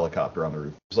there's a helicopter on the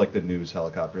roof. It's like the news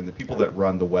helicopter, and the people that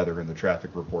run the weather and the traffic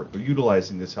report, they're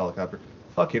utilizing this helicopter.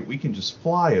 Fuck it, we can just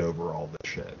fly over all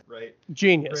this shit, right?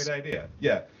 Genius. Great idea.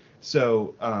 Yeah.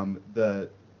 So the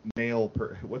male,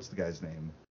 what's the guy's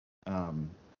name?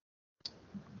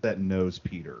 That knows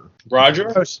Peter.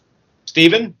 Roger? Oh,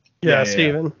 Steven? Yeah,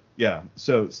 Steven. Yeah.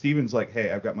 So Steven's like,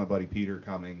 hey, I've got my buddy Peter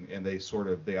coming, and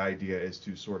the idea is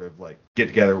to sort of like get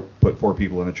together, put 4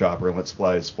 people in a chopper, and let's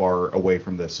fly as far away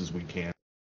from this as we can.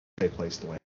 A place to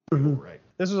land. Mm-hmm. Right.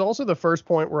 This is also the first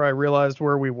point where I realized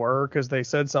where we were, because they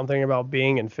said something about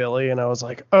being in Philly, and I was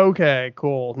like, okay,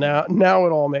 cool. Now it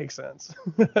all makes sense.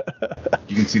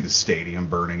 You can see the stadium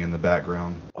burning in the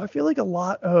background. I feel like a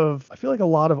lot of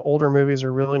older movies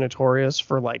are really notorious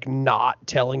for like not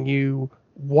telling you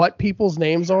what people's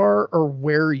names are or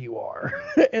where you are.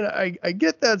 And I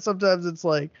get that sometimes it's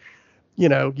like, you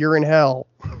know, you're in hell.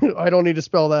 I don't need to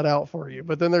spell that out for you.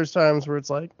 But then there's times where it's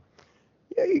like,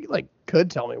 yeah, you like could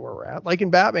tell me where we're at. Like in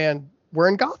Batman, we're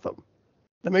in Gotham.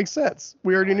 That makes sense.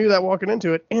 We already knew that walking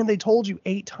into it, and they told you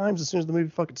 8 times as soon as the movie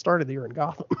fucking started that you're in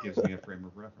Gotham. Gives me a frame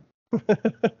of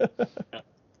reference.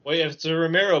 Well, if it's a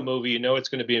Romero movie, you know it's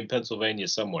going to be in Pennsylvania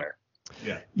somewhere.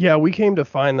 Yeah, we came to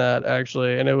find that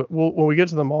actually, and when we get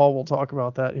to the mall, we'll talk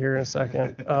about that here in a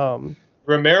second.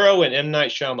 Romero and M.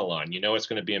 Night Shyamalan, you know it's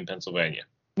going to be in Pennsylvania.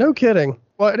 No kidding.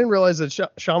 Well, I didn't realize that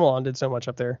Shyamalan did so much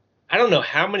up there. I don't know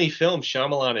how many films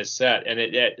Shyamalan has set, and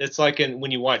it's like when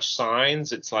you watch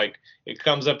Signs, it's like it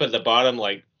comes up at the bottom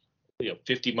like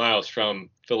 50 miles from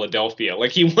Philadelphia.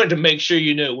 Like he wanted to make sure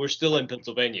you knew we're still in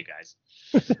Pennsylvania, guys.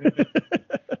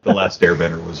 The Last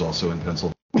Airbender was also in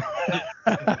Pennsylvania.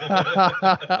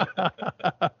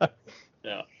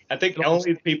 Yeah, I think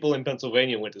only people in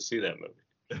Pennsylvania went to see that movie.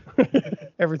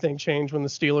 Everything changed when the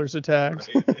Steelers attacked.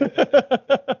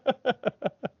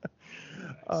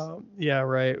 Yeah,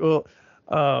 right. Well,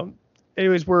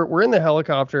 anyways, we're in the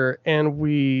helicopter, and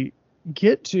we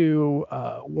get to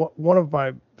one of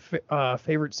my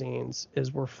favorite scenes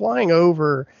is we're flying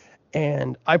over,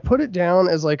 and I put it down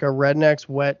as like a redneck's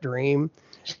wet dream,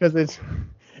 because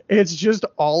it's just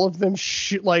all of them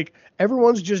like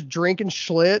everyone's just drinking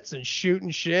Schlitz and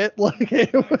shooting shit. Like,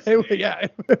 yeah.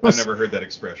 I've never heard that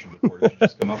expression before. Did you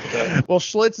just come up with that? Well,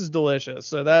 Schlitz is delicious,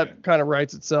 so that kind of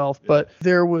writes itself. Yeah. But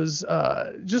there was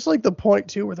just like the point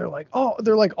too where they're like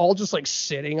all just like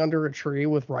sitting under a tree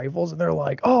with rifles, and they're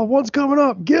like, oh, one's coming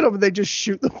up, get him. And they just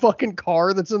shoot the fucking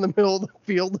car that's in the middle of the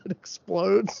field that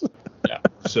explodes. Yeah.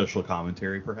 Social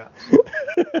commentary, perhaps.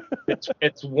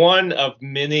 It's one of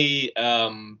many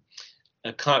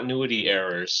continuity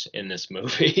errors in this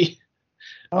movie.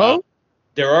 Oh,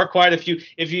 There are quite a few.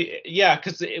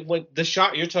 Because when the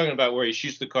shot you're talking about where he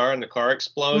shoots the car and the car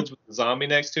explodes with the zombie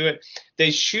next to it,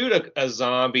 they shoot a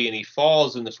zombie and he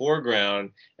falls in the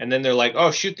foreground, and then they're like,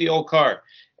 "Oh, shoot the old car,"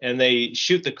 and they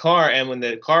shoot the car, and when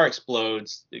the car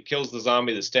explodes, it kills the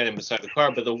zombie that's standing beside the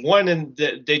car. But the one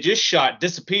they just shot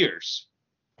disappears.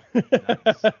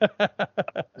 Nice.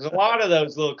 There's a lot of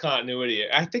those little continuity.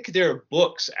 I think there are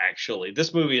books actually.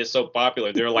 This movie is so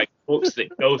popular. There are like books that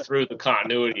go through the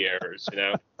continuity errors,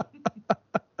 And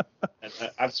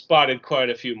I've spotted quite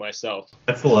a few myself.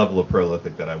 That's the level of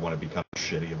prolific that I want to become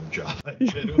shitty of a job. I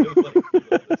genuinely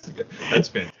that's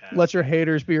fantastic. let your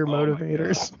haters be your Oh my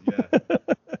motivators. God, yeah.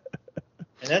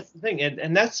 And that's the thing.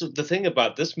 And that's the thing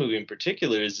about this movie in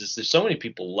particular is there's so many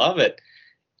people love it.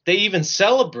 They even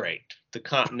celebrate the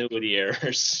continuity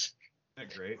errors. Isn't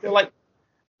that great? They're like,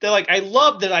 I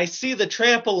love that I see the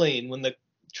trampoline when the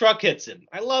truck hits him.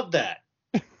 I love that.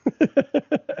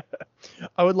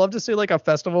 I would love to see like a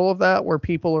festival of that where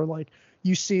people are like,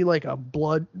 you see like a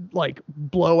blood like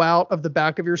blowout of the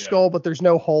back of your skull, but there's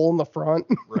no hole in the front.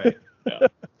 Right. Yeah.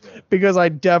 Because I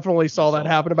definitely saw You that saw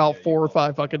happen that, about yeah, 4 you or saw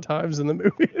 5 that. fucking times in the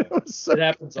movie. It was so It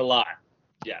happens a lot.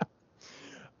 Yeah.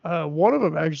 one of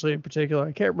them actually in particular,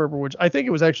 I can't remember which. I think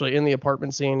it was actually in the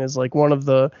apartment scene. Is like one of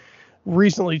the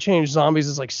recently changed zombies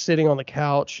is like sitting on the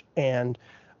couch, and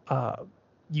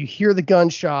you hear the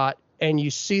gunshot and you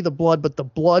see the blood, but the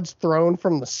blood's thrown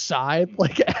from the side,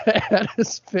 like at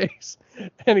his face,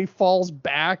 and he falls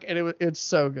back, and it's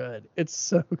so good. It's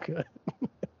so good.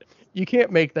 You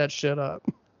can't make that shit up.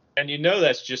 And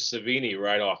that's just Savini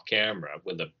right off camera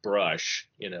with a brush,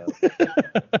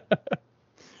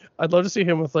 I'd love to see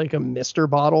him with like a Mister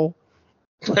bottle.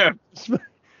 Don't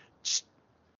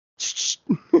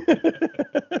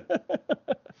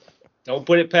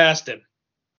put it past him.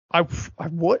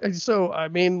 So I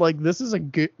mean, like, this is a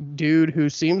good dude who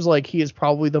seems like he is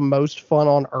probably the most fun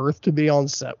on earth to be on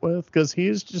set with, because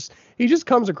he just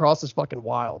comes across as fucking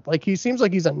wild. Like, he seems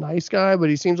like he's a nice guy, but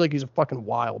he seems like he's a fucking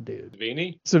wild dude.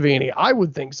 Savini, I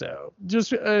would think so.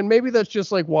 And maybe that's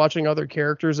just like watching other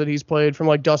characters that he's played from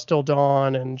like Dusk Till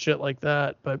Dawn and shit like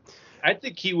that. But I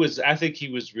think he was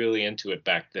really into it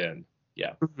back then.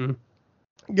 Yeah. Mm-hmm.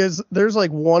 Because there's like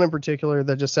one in particular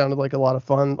that just sounded like a lot of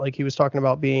fun. Like, he was talking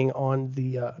about being on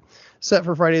the set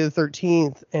for Friday the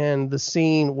 13th, and the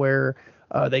scene where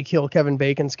they kill Kevin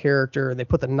Bacon's character and they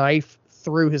put the knife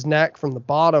through his neck from the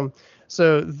bottom.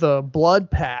 So the blood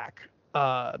pack,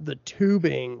 the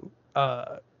tubing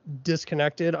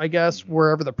disconnected, I guess,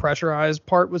 wherever the pressurized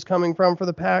part was coming from for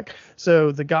the pack.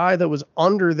 So the guy that was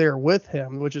under there with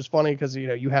him, which is funny because,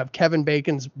 you have Kevin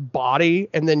Bacon's body,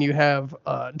 and then you have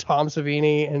Tom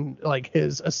Savini and like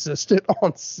his assistant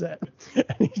on set,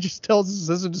 and he just tells his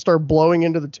assistant to start blowing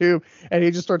into the tube, and he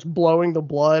just starts blowing the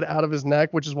blood out of his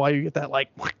neck, which is why you get that like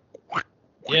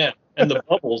Yeah, and the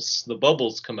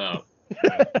bubbles come out.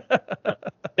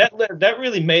 That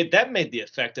really made the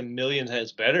effect a million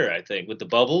times better, I think, with the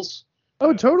bubbles.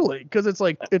 Oh, totally, because it's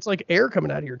like air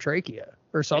coming out of your trachea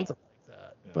or something like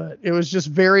that. Yeah. But it was just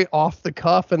very off the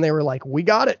cuff, and they were like, "We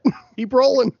got it, keep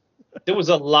rolling." There was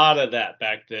a lot of that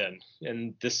back then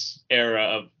in this era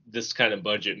of this kind of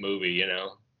budget movie.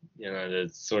 The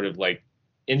sort of like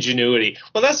ingenuity.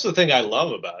 Well, that's the thing I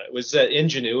love about it, was that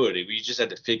ingenuity. You just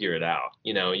had to figure it out.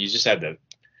 You just had to.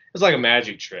 It's like a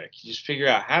magic trick. You just figure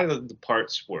out, how do the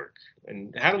parts work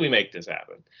and how do we make this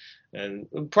happen? And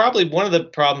probably one of the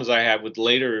problems I had with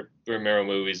later Romero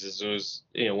movies is it was,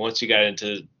 once you got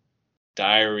into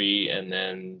Diary and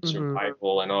then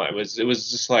Survival and all, it was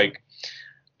just like,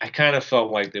 I kind of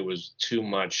felt like there was too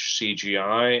much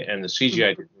CGI, and the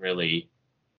CGI didn't really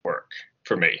work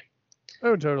for me.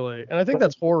 Oh, totally. And I think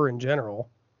that's horror in general.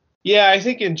 Yeah, I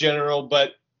think in general,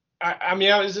 but I mean,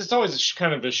 it's always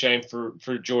kind of a shame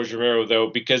for George Romero,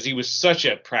 though, because he was such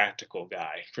a practical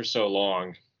guy for so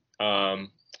long.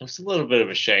 It's a little bit of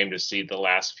a shame to see the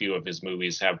last few of his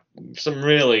movies have some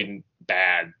really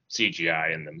bad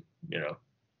CGI in them,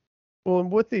 Well,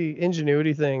 and with the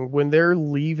ingenuity thing, when they're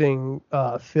leaving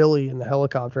Philly in the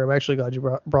helicopter, I'm actually glad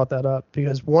you brought that up,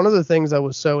 because one of the things that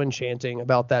was so enchanting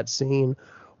about that scene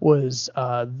was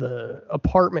the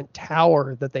apartment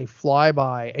tower that they fly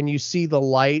by, and you see the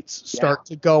lights start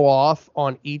to go off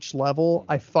on each level.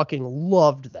 I fucking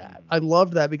loved that. I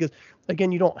loved that because,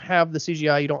 again, you don't have the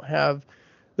CGI, you don't have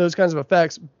those kinds of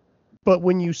effects, But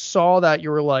when you saw that, you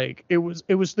were like, it was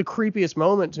the creepiest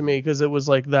moment to me because it was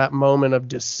like that moment of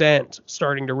descent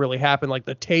starting to really happen, like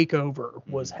the takeover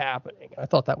was happening. I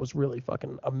thought that was really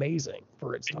fucking amazing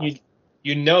for its time.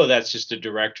 You know that's just a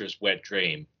director's wet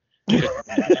dream.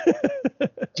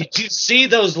 Did you see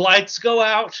those lights go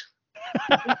out?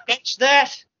 Did you catch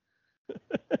that?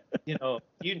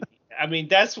 I mean,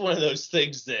 that's one of those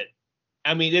things that,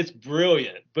 I mean, it's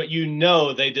brilliant, but you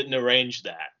know they didn't arrange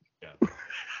that. Yeah.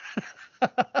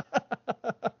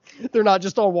 They're not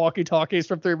just on walkie-talkies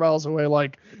from 3 miles away,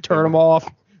 like, turn them off.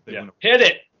 Yeah. Hit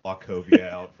it.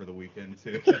 Wachovia out for the weekend,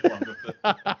 too.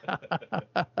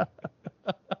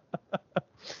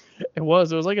 It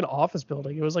was like an office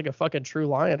building. It was like a fucking True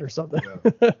Lion or something.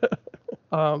 Yeah.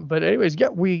 But anyways, yeah,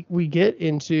 we get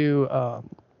into,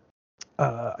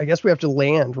 I guess we have to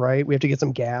land, right? We have to get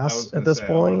some gas at this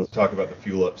point. Let's talk about the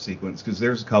fuel up sequence because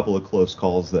there's a couple of close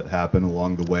calls that happen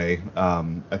along the way.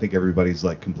 I think everybody's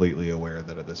like completely aware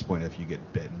that at this point, if you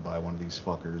get bitten by one of these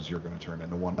fuckers, you're going to turn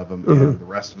into one of them, and the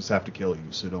rest of us have to kill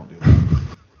you. So don't do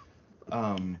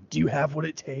that. Do you have what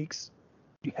it takes?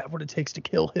 Do you have what it takes to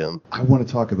kill him? I want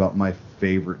to talk about my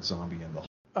favorite zombie in the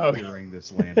during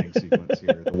this landing sequence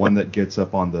here. The one that gets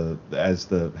up on as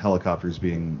the helicopter is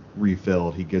being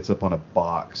refilled, he gets up on a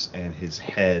box and his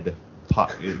head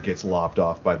it gets lopped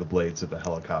off by the blades of the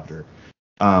helicopter.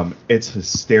 It's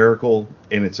hysterical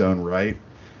in its own right.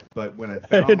 But when I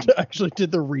actually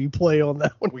did the replay on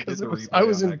that one because I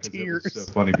was in tears. It was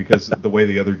so funny because the way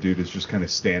the other dude is just kind of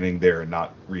standing there and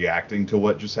not reacting to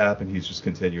what just happened, he's just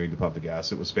continuing to pump the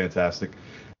gas. It was fantastic.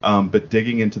 But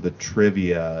digging into the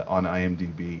trivia on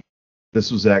IMDb,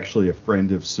 this was actually a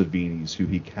friend of Savini's who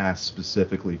he cast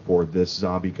specifically for this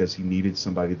zombie because he needed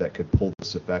somebody that could pull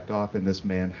this effect off, and this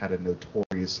man had a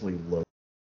notoriously low.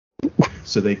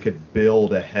 So they could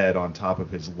build a head on top of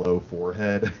his low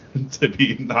forehead to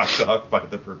be knocked off by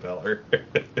the propeller.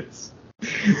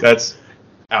 That's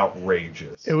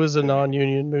outrageous. It was a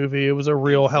non-union movie. It was a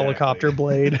real helicopter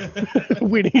blade.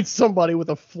 We need somebody with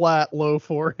a flat, low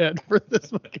forehead for this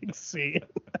fucking scene.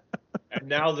 And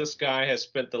now this guy has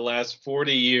spent the last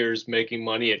 40 years making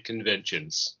money at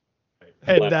conventions.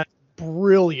 And that's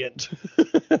brilliant.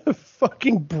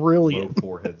 Fucking brilliant. Low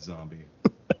forehead zombie.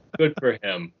 Good for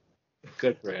him.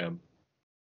 Good for him.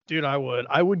 Dude, I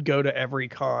would go to every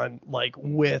con like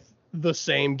with the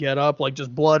same getup, like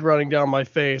just blood running down my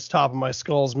face, top of my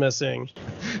skull's missing.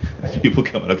 People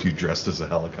coming up to you dressed as a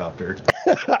helicopter.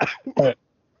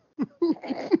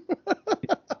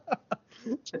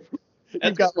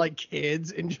 You've got like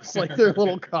kids in just like their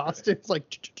little costumes,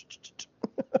 like.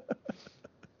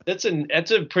 That's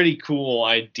a pretty cool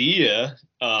idea.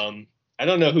 I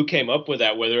don't know who came up with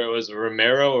that, whether it was a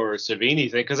Romero or a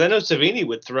Savini thing, because I know Savini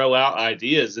would throw out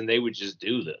ideas and they would just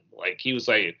do them. Like he was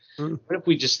like, what if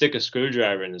we just stick a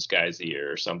screwdriver in this guy's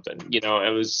ear or something? You know,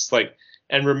 it was like,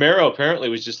 and Romero apparently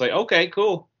was just like, okay,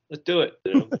 cool, let's do it.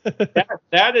 You know?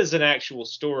 that is an actual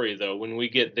story, though. When we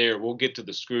get there, we'll get to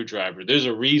the screwdriver. There's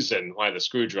a reason why the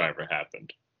screwdriver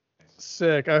happened.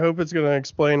 Sick. I hope it's going to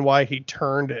explain why he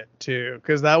turned it, too,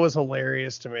 because that was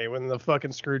hilarious to me when the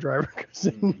fucking screwdriver goes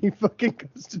in, he fucking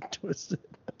goes to twist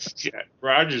it. Yeah,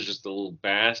 Roger's just a little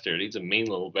bastard. He's a mean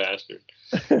little bastard.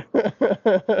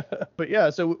 But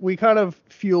yeah, so we kind of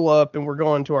fuel up and we're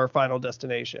going to our final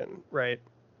destination, right?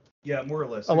 Yeah, more or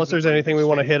less. Unless there's anything we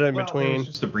want to hit in between. There's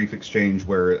just a brief exchange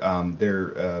where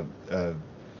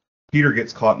Peter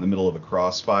gets caught in the middle of a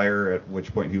crossfire, at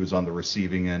which point he was on the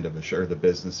receiving end of the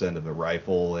business end of the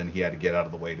rifle, and he had to get out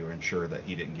of the way to ensure that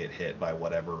he didn't get hit by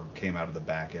whatever came out of the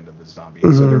back end of the zombie.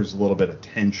 Mm-hmm. So there was a little bit of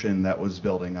tension that was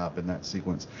building up in that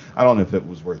sequence. I don't know if it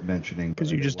was worth mentioning. Because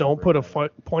you just don't put a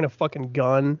point a fucking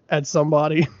gun at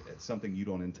somebody. It's something you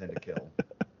don't intend to kill.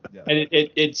 Yeah. And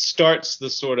it starts the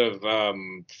sort of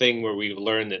thing where we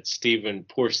learn that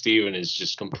poor Steven is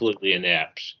just completely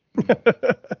inept.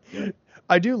 Yeah.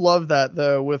 I do love that,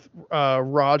 though, with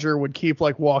Roger would keep,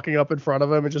 like, walking up in front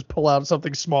of him and just pull out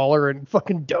something smaller and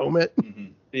fucking dome it.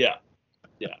 Mm-hmm. Yeah.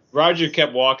 Yeah. Roger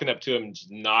kept walking up to him and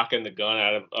just knocking the gun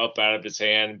out of his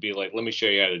hand and be like, let me show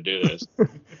you how to do this.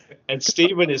 And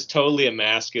Steven is totally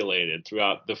emasculated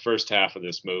throughout the first half of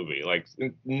this movie. Like,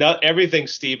 not everything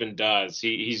Steven does,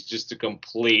 he's just a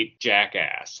complete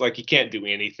jackass. Like, he can't do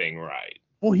anything right.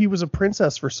 Well, he was a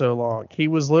princess for so long. He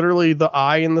was literally the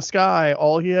eye in the sky.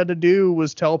 All he had to do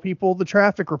was tell people the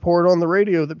traffic report on the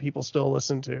radio that people still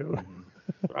listen to.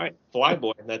 Right.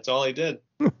 Flyboy. That's all he did.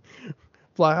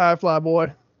 Fly high, fly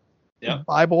boy. Yeah.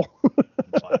 Bible.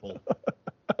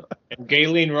 And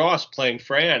Gayleen Ross playing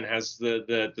Fran has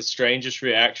the strangest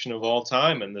reaction of all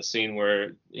time in the scene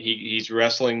where he's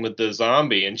wrestling with the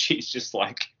zombie, and she's just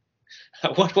like,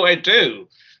 What do I do?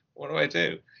 What do I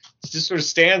do? It just sort of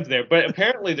stands there. But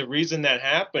apparently the reason that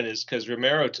happened is because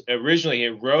Romero originally he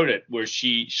wrote it where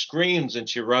she screams and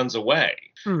she runs away.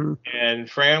 Mhm. And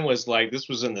Fran was like, this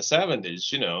was in the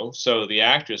 70s, so the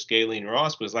actress Gayleen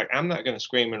Ross was like, I'm not going to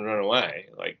scream and run away.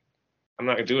 Like, I'm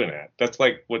not doing that. That's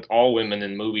like what all women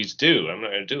in movies do. I'm not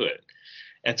going to do it.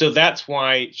 And so that's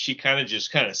why she kind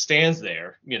of stands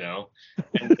there,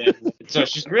 and then, so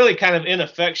she's really kind of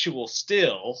ineffectual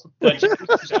still, but she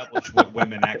Establish what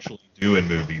women actually do in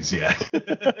movies, yeah.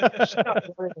 she's not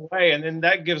running away. And then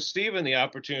that gives Steven the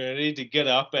opportunity to get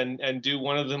up and do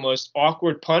one of the most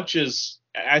awkward punches,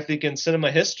 I think, in cinema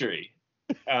history.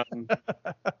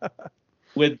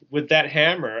 With that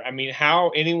hammer. I mean, how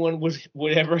anyone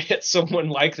would ever hit someone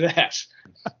like that?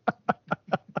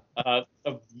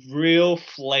 A real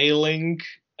flailing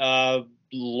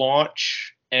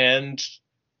launch, and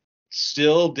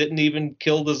still didn't even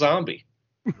kill the zombie.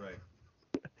 Right.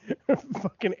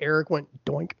 Fucking Eric went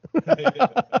doink.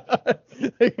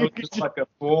 It was just like a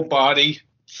full body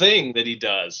thing that he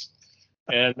does.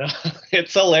 And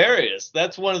it's hilarious.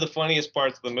 That's one of the funniest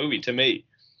parts of the movie to me.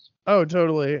 Oh,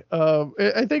 totally.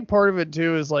 I think part of it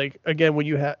too is like, again, when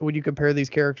you compare these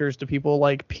characters to people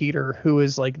like Peter, who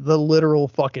is like the literal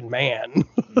fucking man.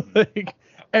 Like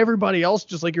everybody else,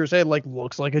 just like you were saying, like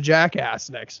looks like a jackass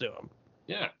next to him.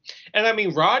 Yeah, and I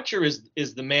mean Roger is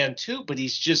the man too, but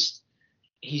he's just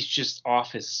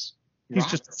off his. He's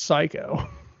just a psycho.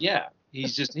 Yeah,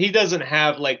 he doesn't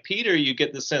have, like Peter. You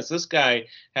get the sense this guy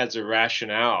has a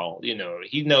rationale.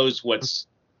 He knows what's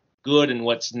good and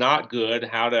what's not good,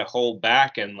 how to hold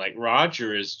back, and like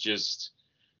Roger is just,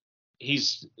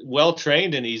 he's well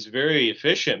trained and he's very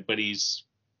efficient, but he's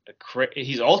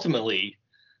ultimately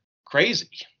crazy.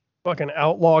 Fucking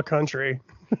outlaw country.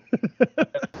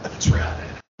 That's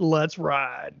right. Let's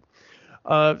ride.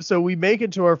 So we make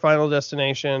it to our final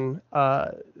destination,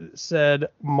 said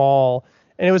mall.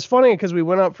 And it was funny because we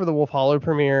went up for the Wolf Hollow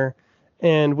premiere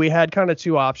and we had kind of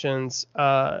two options.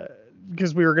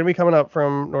 Because we were going to be coming up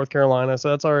from North Carolina. So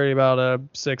that's already about a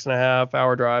 6.5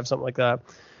 hour drive, something like that.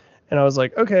 And I was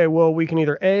like, okay, well, we can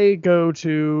either go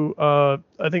to,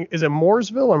 I think, is it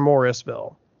Mooresville or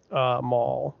Morrisville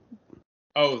mall?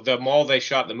 Oh, the mall they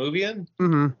shot the movie in?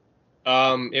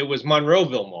 Mm-hmm. It was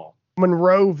Monroeville Mall.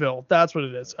 Monroeville, that's what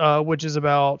it is, which is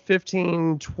about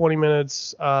 15-20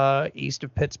 minutes east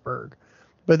of Pittsburgh.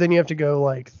 But then you have to go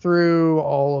like through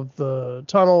all of the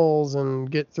tunnels and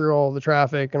get through all the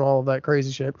traffic and all of that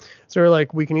crazy shit. So we're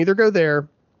like, we can either go there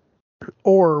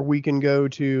or we can go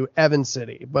to Evans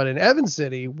City. But in Evans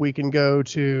City, we can go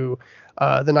to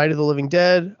the Night of the Living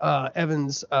Dead,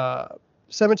 Evans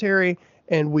Cemetery,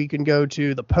 and we can go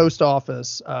to the post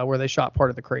office where they shot part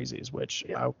of the Crazies, which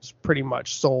I was pretty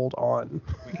much sold on.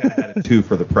 We kind of had a two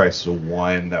for the price of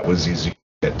one. That was easy to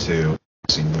get to.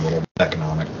 Seemed a little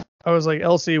economic. I was like,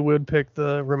 Elsie would pick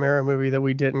the Romero movie that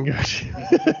we didn't go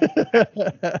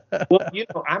to. Well,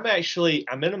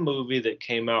 I'm in a movie that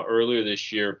came out earlier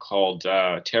this year called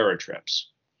Terror Trips.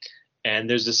 And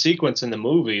there's a sequence in the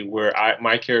movie where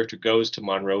my character goes to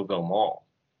Monroeville Mall.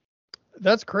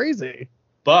 That's crazy.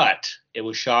 But it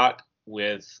was shot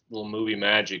with little movie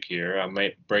magic here. I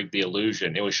might break the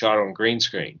illusion. It was shot on green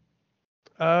screen.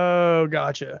 Oh,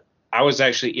 gotcha. I was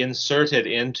actually inserted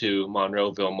into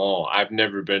Monroeville Mall. I've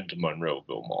never been to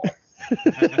Monroeville Mall.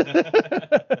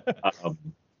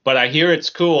 But I hear it's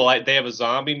cool. They have a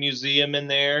zombie museum in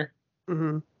there.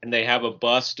 Mm-hmm. And they have a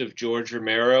bust of George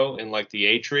Romero in like the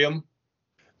atrium.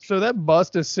 So that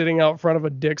bust is sitting out front of a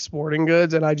Dick's Sporting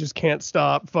Goods, and I just can't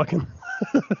stop fucking.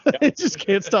 I just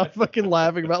can't stop fucking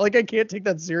laughing about. Like, I can't take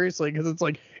that seriously because it's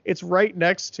like it's right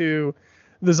next to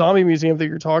the zombie museum that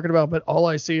you're talking about, but all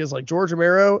I see is like George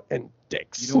Romero and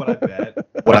Dick's. You know what I bet?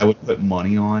 What I would put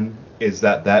money on is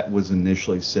that was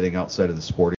initially sitting outside of the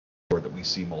sporting store that we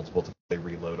see multiple times. They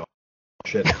reload on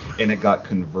shit, and it got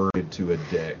converted to a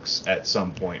Dick's at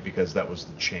some point because that was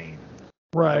the chain.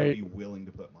 Right. I would be willing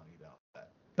to put money down for that.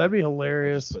 That'd be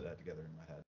hilarious. Just put that together in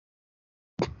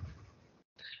my head.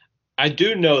 I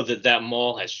do know that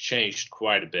mall has changed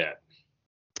quite a bit.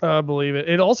 I believe it.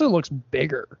 It also looks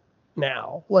bigger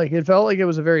now. Like, it felt like it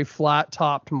was a very flat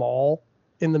topped mall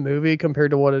in the movie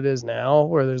compared to what it is now,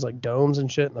 where there's like domes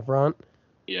and shit in the front.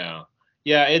 Yeah.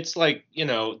 It's like,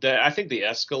 I think the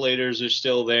escalators are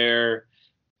still there,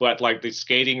 but like the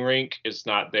skating rink is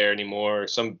not there anymore.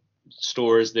 Some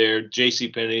stores there,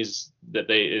 JCPenney's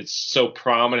it's so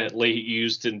prominently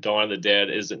used in Dawn of the Dead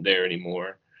isn't there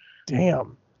anymore.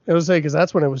 Damn. I was saying, because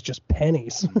that's when it was just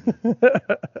pennies.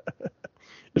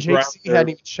 The, JC hadn't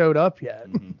even showed up yet.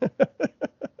 Mm-hmm.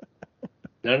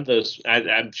 None of those.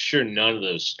 I'm sure none of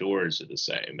those stores are the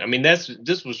same. I mean, this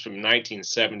was from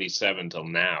 1977 till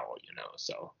now.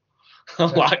 So a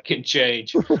lot can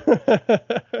change.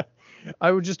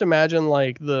 I would just imagine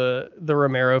like the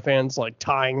Romero fans like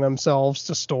tying themselves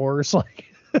to stores like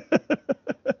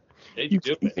you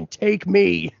can take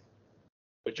me,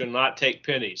 but you'll not take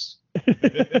pennies.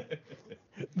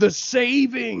 The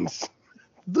savings.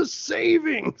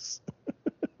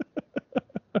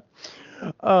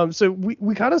 So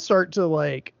we kind of start to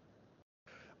like,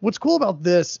 what's cool about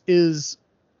this is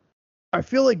I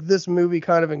feel like this movie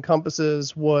kind of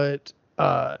encompasses what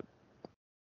The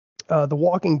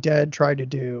Walking Dead tried to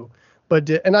do,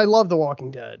 and I love The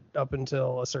Walking Dead up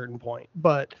until a certain point,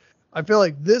 but I feel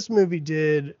like this movie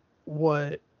did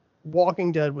what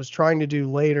Walking Dead was trying to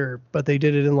do later, but they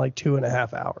did it in like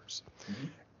 2.5 hours.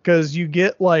 Because you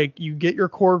get your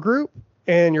core group,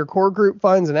 and your core group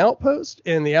finds an outpost,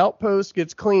 and the outpost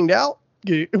gets cleaned out,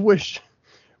 which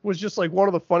was just like one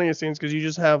of the funniest scenes, because you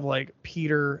just have like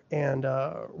Peter and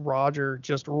Roger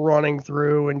just running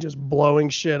through and just blowing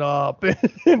shit up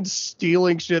and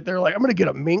stealing shit. They're like, I'm gonna get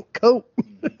a mink coat.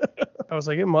 I was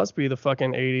like, it must be the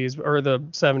fucking 80s or the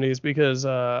 70s, because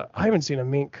I haven't seen a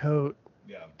mink coat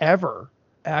ever,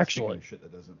 actually. Shit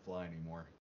that doesn't fly anymore.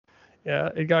 Yeah,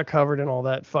 it got covered in all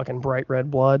that fucking bright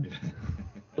red blood.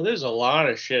 Well, there's a lot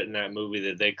of shit in that movie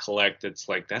that they collect. It's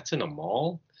like, that's in a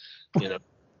mall,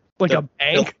 Like a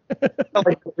bank.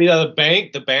 The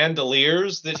bank, the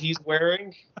bandoliers that he's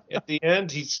wearing at the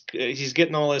end. He's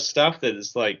getting all this stuff that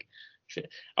is like shit.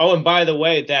 Oh, and by the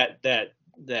way, that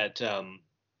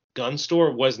gun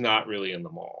store was not really in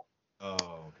the mall. Oh,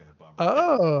 okay. Bummer.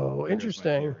 Oh,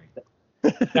 interesting.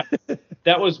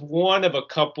 That was one of a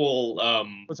couple.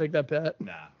 We'll take that bet.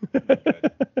 Nah.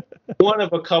 One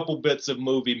of a couple bits of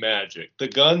movie magic. The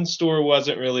gun store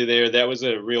wasn't really there. That was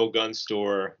a real gun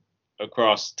store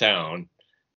across town.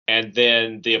 And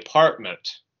then the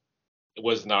apartment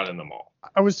was not in the mall.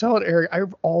 I was telling Eric,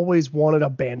 I've always wanted a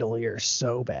bandolier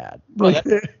so bad. Like,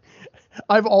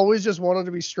 I've always just wanted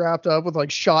to be strapped up with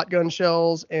like shotgun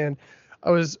shells. And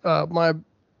I was, my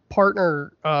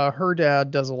partner, her dad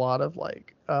does a lot of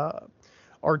like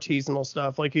artisanal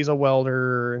stuff. Like he's a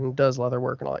welder and does leather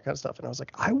work and all that kind of stuff. And I was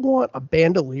like, I want a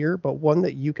bandolier, but one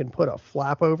that you can put a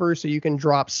flap over so you can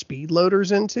drop speed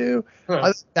loaders into.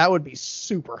 That would be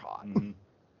super hot. Mm-hmm.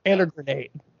 And a grenade,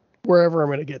 wherever I'm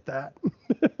going to get that.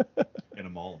 In a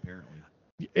mall, apparently.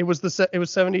 It was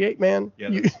 78, man.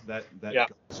 Yeah,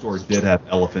 that store did have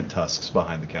elephant tusks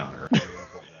behind the counter.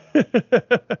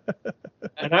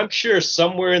 And I'm sure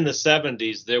somewhere in the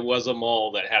 70s there was a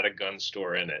mall that had a gun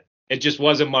store in it. It just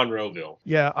wasn't Monroeville.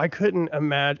 Yeah, I couldn't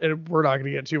imagine. We're not going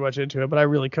to get too much into it, but I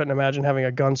really couldn't imagine having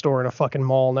a gun store in a fucking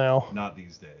mall now. Not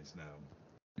these days, no.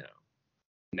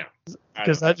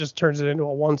 Because that just turns it into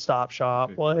a one-stop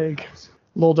shop. Like, a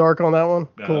little dark on that one?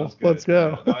 No, cool. Let's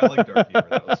go. No, I like dark humor.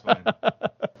 That was fine.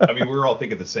 I mean, we were all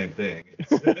thinking the same thing.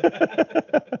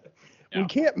 We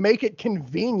can't make it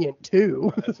convenient,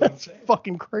 too. That's what I'm saying.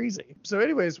 Fucking crazy. So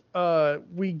anyways,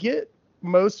 we get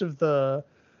most of the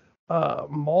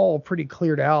mall pretty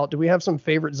cleared out. Do we have some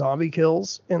favorite zombie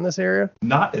kills in this area?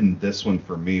 Not in this one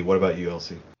for me. What about you,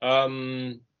 Elsie?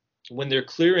 When they're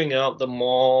clearing out the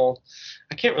mall,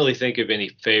 I can't really think of any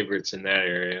favorites in that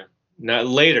area. Not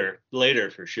later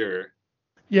for sure.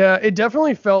 Yeah, it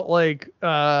definitely felt like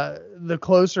the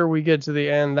closer we get to the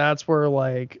end, that's where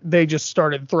like they just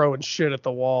started throwing shit at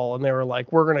the wall, and they were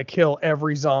like, we're gonna kill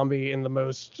every zombie in the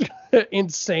most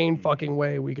insane fucking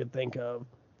way we could think of.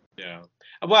 Yeah.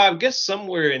 Well, I guess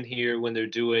somewhere in here when they're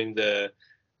doing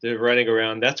they're running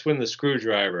around, that's when the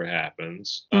screwdriver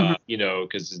happens. Mm-hmm.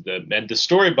 Because the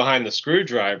story behind the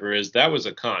screwdriver is that was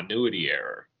a continuity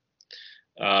error.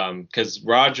 Because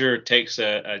Roger takes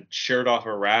a shirt off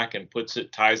a rack and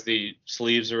ties the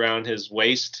sleeves around his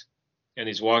waist, and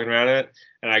he's walking around in it.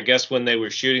 And I guess when they were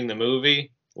shooting the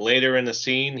movie, later in the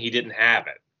scene, he didn't have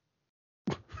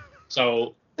it.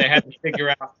 So they had to figure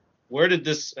out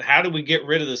how do we get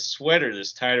rid of the sweater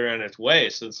that's tied around its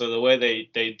waist? And so the way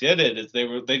they did it is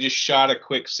they just shot a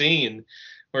quick scene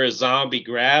where a zombie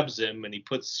grabs him and he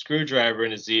puts a screwdriver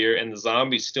in his ear, and the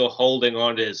zombie's still holding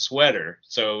onto his sweater.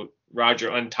 So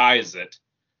Roger unties it,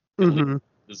 the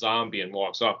zombie, and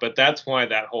walks off. But that's why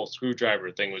that whole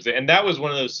screwdriver thing was there. And that was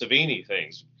one of those Savini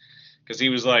things, because he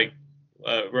was like,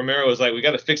 Romero was like, we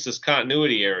got to fix this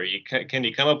continuity error. Can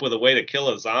you come up with a way to kill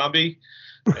a zombie?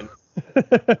 And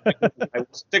I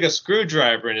stick a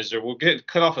screwdriver in his ear. We'll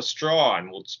cut off a straw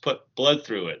and we'll just put blood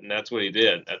through it. And that's what he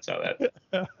did. That's how that.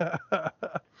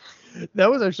 That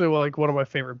was actually like one of my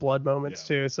favorite blood moments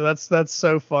too. So that's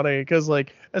so funny because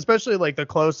like especially like the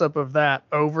close up of that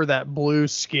over that blue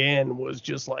skin was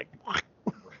just like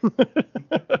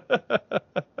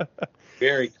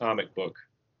Very comic book.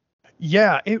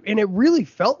 Yeah, and it really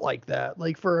felt like that.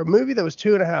 Like for a movie that was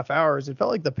 2.5 hours, it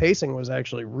felt like the pacing was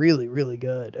actually really, really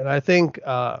good. And I think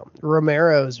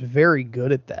Romero is very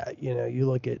good at that. You know, you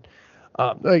look at,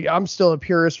 like, I'm still a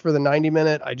purist for the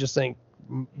 90-minute. I just think,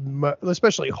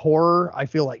 especially horror, I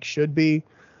feel like should be.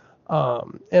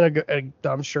 I'm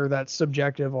sure that's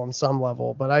subjective on some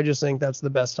level, but I just think that's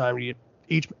the best time to get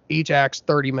each act's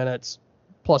 30 minutes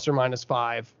plus or minus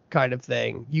 5 kind of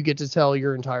thing. You get to tell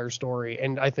your entire story,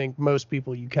 and I think most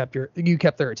people you kept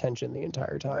their attention the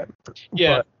entire time.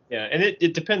 Yeah, But, yeah, and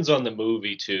it depends on the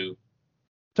movie too.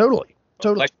 Totally.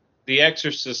 Like The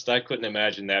Exorcist, I couldn't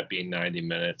imagine that being 90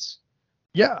 minutes.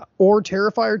 Yeah, or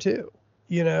Terrifier 2.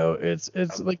 You know, it's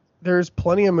like there's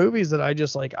plenty of movies that I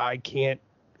just like I can't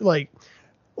like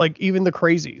even the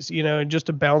Crazies, you know, and just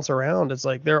to bounce around. It's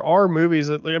like there are movies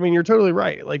that, I mean, you're totally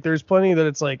right. Like there's plenty that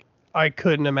it's like I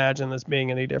couldn't imagine this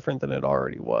being any different than it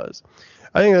already was.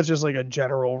 I think that's just like a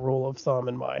general rule of thumb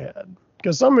in my head.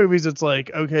 Because some movies it's like,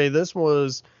 okay, this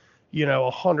was, you know,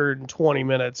 120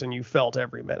 minutes and you felt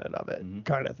every minute of it,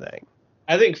 kind of thing.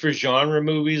 I think for genre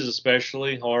movies,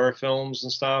 especially horror films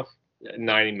and stuff,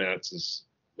 90 minutes is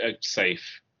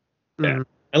safe. Yeah.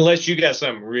 Unless you got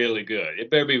something really good. It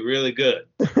better be really good.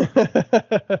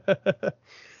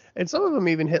 And some of them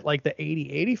even hit like the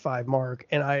 80, 85 mark.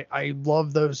 And I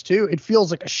love those too. It feels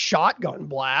like a shotgun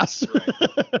blast.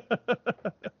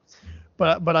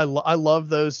 but I love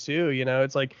those too. You know,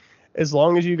 it's like, as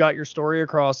long as you got your story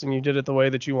across and you did it the way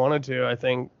that you wanted to, I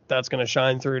think that's going to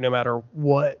shine through no matter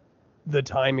what the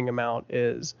timing amount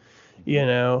is, you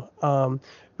know?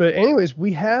 But anyways,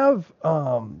 we have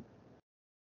a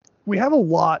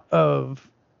lot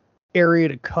of area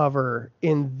to cover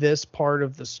in this part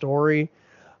of the story.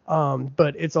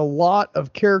 But it's a lot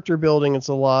of character building. It's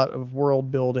a lot of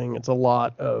world building. It's a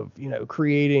lot of, you know,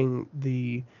 creating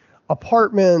the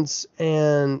apartments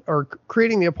or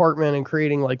creating the apartment and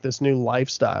creating like this new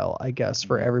lifestyle, I guess,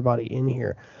 for everybody in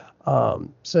here.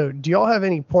 So do y'all have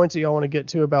any points that y'all want to get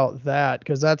to about that?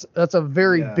 Because that's a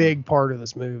very big part of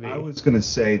this movie. I was going to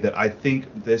say that I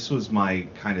think this was my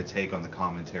kind of take on the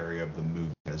commentary of the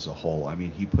movie as a whole. I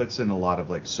mean, he puts in a lot of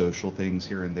like social things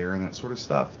here and there and that sort of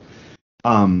stuff.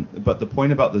 But the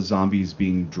point about the zombies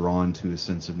being drawn to a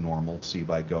sense of normalcy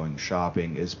by going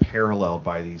shopping is paralleled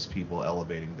by these people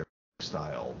elevating their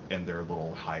style and their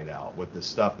little hideout with the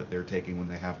stuff that they're taking when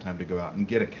they have time to go out and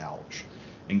get a couch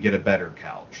and get a better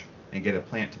couch and get a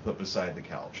plant to put beside the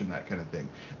couch and that kind of thing.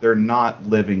 They're not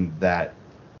living that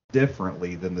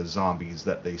differently than the zombies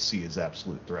that they see as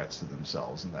absolute threats to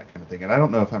themselves and that kind of thing. And I don't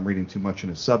know if I'm reading too much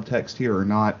into subtext here or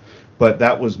not, but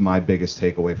that was my biggest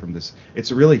takeaway from this.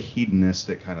 It's a really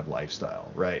hedonistic kind of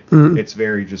lifestyle, right? It's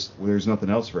very just, there's nothing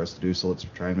else for us to do, so let's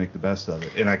try and make the best of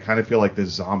it. And I kind of feel like the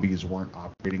zombies weren't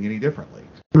operating any differently,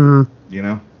 you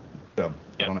know? So,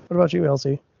 I don't know. What about you,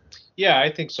 Elsie? Yeah, I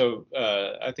think so.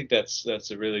 I think that's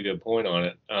a really good point on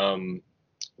it.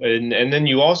 And then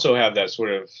you also have that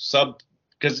sort of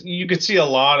because you could see a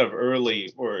lot of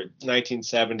early or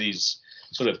 1970s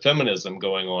sort of feminism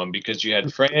going on because you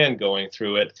had Fran going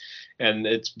through it, and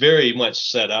it's very much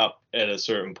set up at a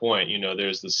certain point. You know,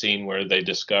 there's the scene where they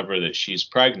discover that she's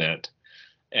pregnant,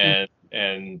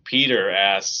 and Peter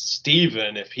asks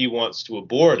Stephen if he wants to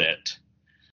abort it,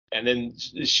 and then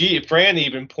Fran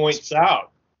even points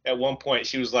out at one point,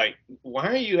 she was like, "Why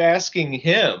are you asking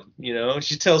him?" You know,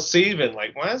 she tells Stephen,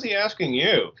 like, "Why is he asking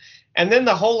you?" And then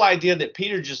the whole idea that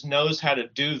Peter just knows how to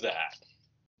do that.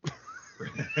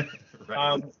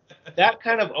 Right. That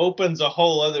kind of opens a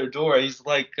whole other door. He's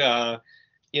like,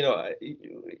 you know,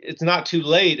 it's not too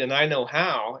late and I know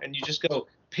how. And you just go,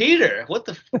 Peter, what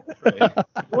the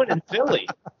f*** doing in Philly?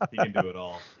 He can do it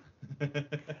all.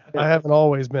 I haven't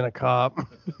always been a cop.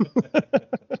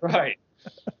 Right.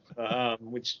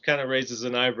 Which kind of raises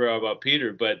an eyebrow about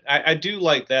Peter, but I do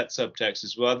like that subtext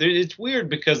as well. It's weird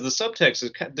because the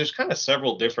subtext there's kind of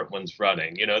several different ones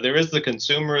running. You know, there is the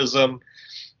consumerism,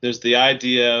 there's the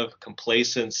idea of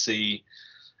complacency,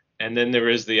 and then there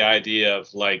is the idea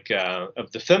of like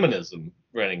of the feminism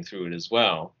running through it as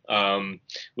well.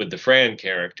 With the Fran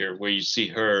character, where you see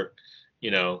her, you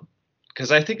know,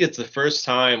 because I think it's the first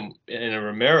time in a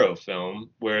Romero film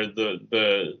where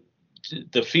the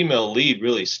the female lead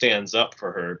really stands up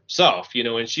for herself,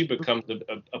 and she becomes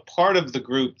a part of the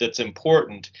group that's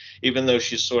important, even though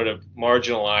she's sort of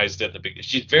marginalized at the beginning.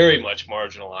 She's very much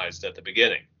marginalized at the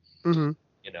beginning. Mm-hmm.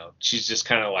 She's just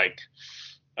kind of like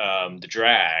the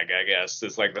drag, I guess.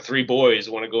 It's like the three boys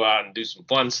want to go out and do some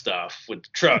fun stuff with the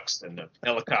trucks and the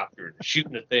helicopter and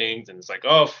shooting the things, and it's like,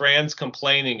 oh, Fran's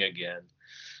complaining again.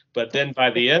 But then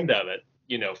by the end of it,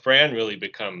 Fran really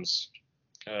becomes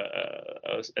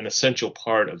an essential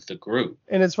part of the group.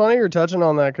 And it's funny you're touching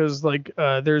on that because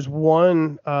there's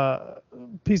one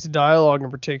piece of dialogue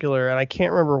in particular, and I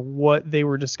can't remember what they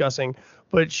were discussing,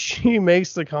 but she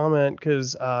makes the comment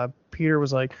because Peter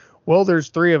was like, well, there's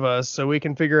 3 of us, so we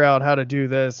can figure out how to do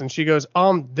this. And she goes,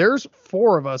 there's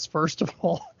 4 of us, first of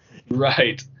all.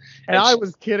 Right. And I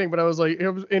was kidding, but I was like, it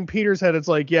was, in Peter's head, it's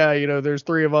like, yeah, there's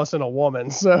 3 of us and a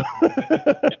woman. So.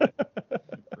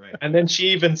 Right. And then she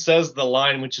even says the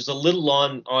line, which is a little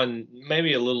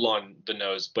maybe a little on the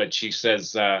nose, but she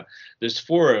says, there's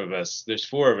 4 of us. There's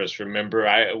 4 of us.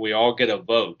 Remember, we all get a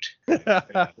vote. There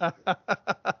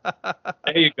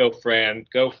you go, Fran.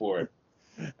 Go for it.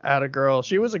 Atta girl.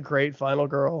 She was a great final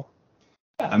girl.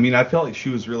 Yeah, I mean, I felt like she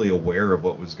was really aware of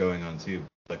what was going on too,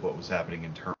 like what was happening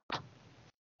in terms of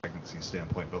pregnancy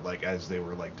standpoint, but like as they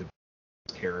were like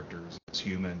characters as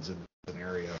humans in the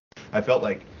scenario, I felt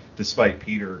like despite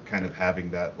Peter kind of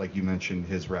having that, like you mentioned,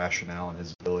 his rationale and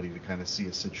his ability to kind of see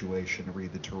a situation,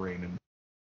 read the terrain, and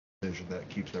decision that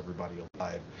keeps everybody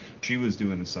alive, she was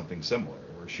doing something similar,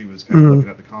 where she was kind of looking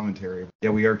at the commentary.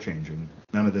 Yeah, we are changing.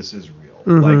 None of this is real.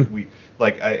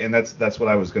 And that's what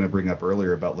I was going to bring up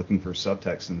earlier about looking for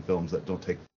subtext in films that don't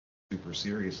take super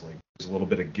seriously. There's a little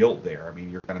bit of guilt there. I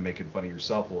mean, you're kind of making fun of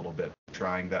yourself a little bit,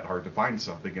 trying that hard to find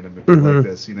something in a movie like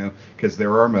this, because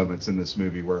there are moments in this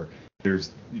movie where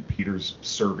Peter's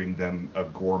serving them a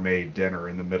gourmet dinner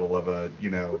in the middle of a,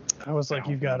 I was like,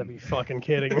 you've got to be fucking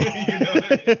kidding me.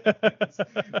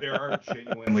 There are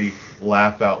genuinely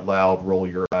laugh out loud, roll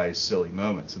your eyes, silly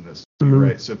moments in this movie,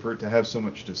 right? So for it to have so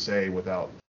much to say without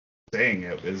saying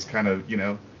it is kind of,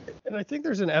 And I think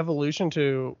there's an evolution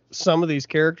to some of these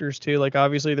characters too. Like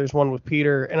obviously there's one with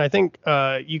Peter, and I think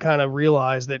you kind of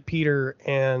realize that Peter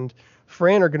and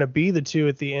Fran are going to be the 2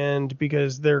 at the end,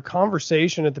 because their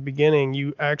conversation at the beginning,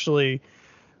 you actually,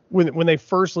 when they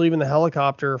first leave in the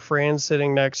helicopter, Fran's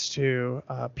sitting next to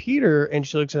Peter, and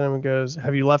she looks at him and goes,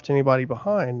 have you left anybody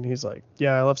behind? And he's like,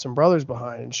 yeah, I left some brothers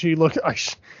behind. And she looked,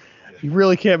 you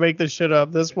really can't make this shit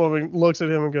up. This woman looks at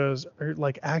him and goes, are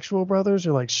like actual brothers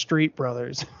or like street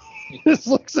brothers? He just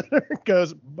looks at her and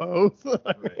goes, both.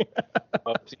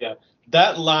 Yeah.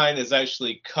 That line is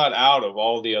actually cut out of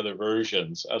all the other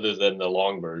versions other than the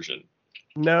long version.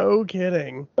 No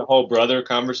kidding. The whole brother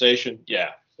conversation,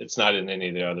 yeah, it's not in any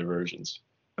of the other versions.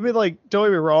 I mean, like, don't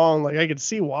get me wrong, like, I could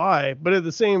see why, but at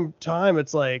the same time,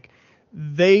 it's like,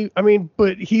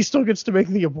 but he still gets to make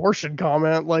the abortion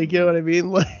comment, like, you know what I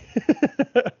mean? Like,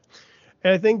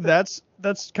 and I think that's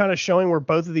kind of showing where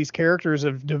both of these characters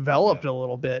have developed a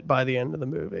little bit by the end of the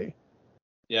movie.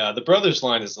 Yeah, the brothers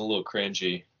line is a little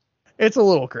cringy. It's a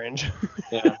little cringe.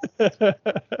 Yeah.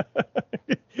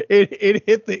 It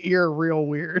hit the ear real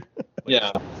weird.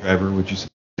 Yeah. Driver, would you say?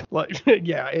 Like,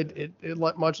 yeah, it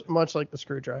much like the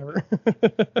screwdriver.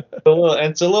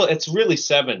 It's really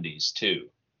 70s too.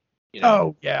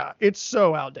 Oh yeah, it's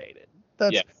so outdated.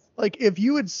 That's like, if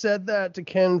you had said that to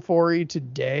Ken Foree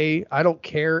today, I don't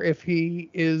care if he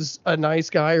is a nice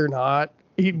guy or not.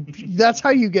 That's how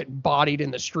you get bodied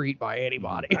in the street by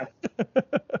anybody.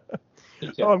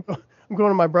 Oh, I'm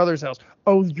going to my brother's house.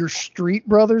 Oh, your street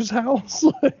brother's house?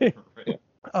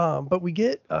 But we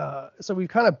get, so we've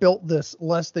kind of built this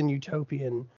less than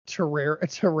utopian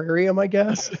terrarium, I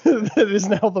guess, that is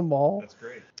now the mall. That's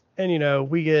great. And,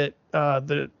 we get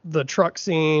the truck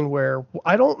scene where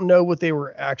I don't know what they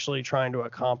were actually trying to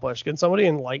accomplish. Can somebody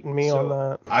enlighten me on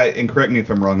that? And correct me if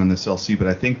I'm wrong on this, LC, but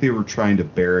I think they were trying to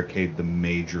barricade the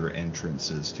major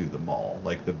entrances to the mall,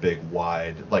 like the big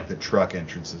wide, like the truck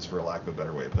entrances, for lack of a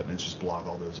better way of putting it. It's just block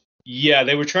all those. Yeah,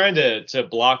 they were trying to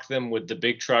block them with the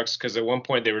big trucks, because at one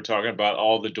point they were talking about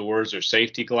all the doors are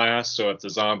safety glass, so if the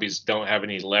zombies don't have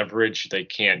any leverage, they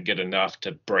can't get enough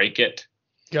to break it.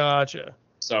 Gotcha.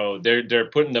 So they're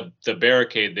putting the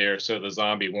barricade there so the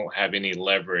zombie won't have any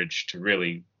leverage to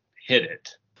really hit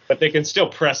it. But they can still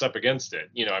press up against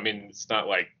it. It's not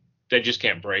like they just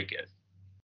can't break it.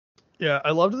 Yeah,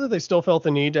 I loved that they still felt the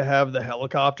need to have the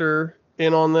helicopter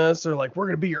in on this. They're like, we're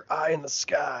going to be your eye in the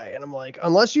sky. And I'm like,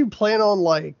 unless you plan on,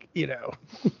 like,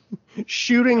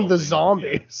 shooting the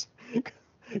zombies.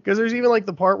 Because there's even like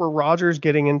the part where Roger's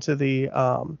getting into the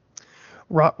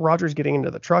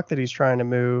truck that he's trying to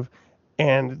move.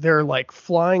 and they're like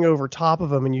flying over top of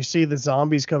them, and you see the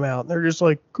zombies come out, and they're just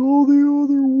like, go the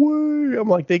other way. I'm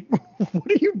like,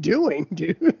 what are you doing,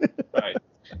 dude? Right.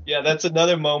 Yeah, that's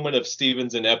another moment of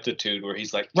Steven's ineptitude where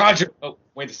he's like, Roger. Oh,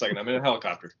 wait a second. I'm in a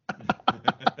helicopter.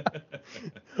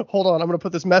 Hold on. I'm going to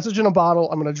put this message in a bottle.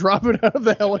 I'm going to drop it out of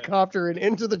the helicopter and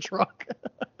into the truck.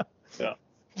 Yeah.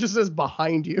 Just as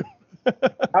behind you.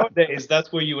 Nowadays,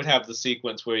 that's where you would have the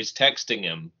sequence where he's texting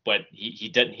him, but he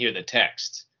doesn't hear the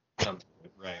text.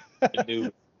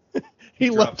 Right. He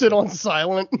left it on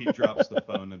silent. He drops the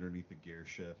phone underneath the gear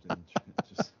shift and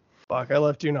just. Fuck, I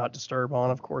left Do Not Disturb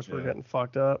on. Of course, we're getting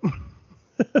fucked up.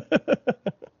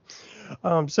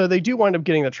 So they do wind up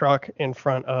getting the truck in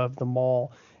front of the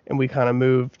mall, and we kind of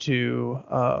move to,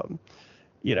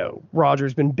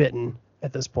 Roger's been bitten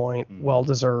at this point, well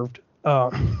deserved.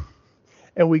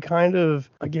 And we kind of,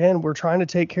 again, we're trying to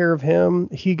take care of him.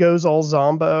 He goes all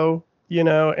zombo,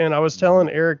 and I was telling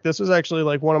Eric, this was actually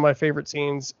like one of my favorite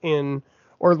scenes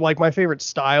or like my favorite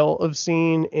style of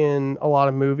scene in a lot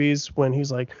of movies, when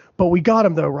he's like, but we got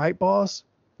him though, right, boss?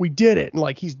 We did it. And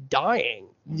like, he's dying,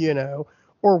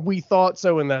 or we thought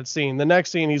so in that scene. The next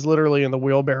scene, he's literally in the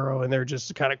wheelbarrow and they're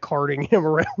just kind of carting him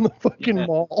around the fucking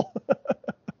mall.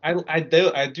 I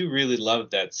do really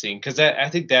love that scene, because I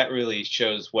think that really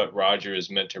shows what Roger is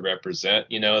meant to represent,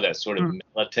 that sort of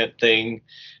militant thing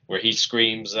where he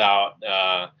screams out,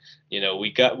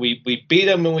 we beat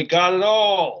him and we got it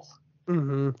all.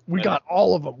 Mm-hmm. We got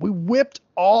all of them. We whipped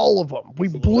all of them. We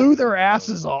blew their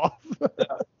asses off.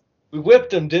 We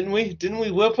whipped them, didn't we? Didn't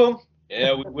we whip them?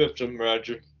 Yeah, we whipped them,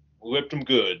 Roger. We whipped them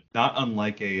good. Not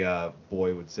unlike a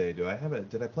boy would say, did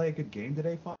I play a good game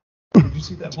today, Father? Did you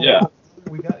see that? Yeah.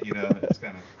 We got, it's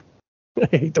kind of.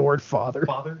 I hate the word father.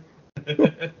 Father?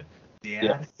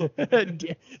 Dad?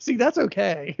 See, that's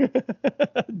okay.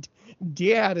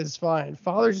 Dad is fine.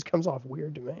 Father just comes off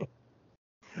weird to me.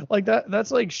 Like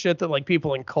that's like shit that like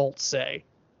people in cults say,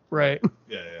 right?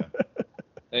 Yeah.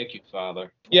 Thank you, Father.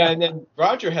 Yeah, and then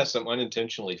Roger has some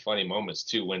unintentionally funny moments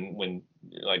too, when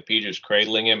like Peter's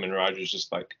cradling him and Roger's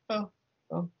just like, oh,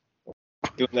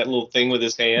 doing that little thing with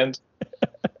his hand.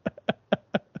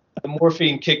 The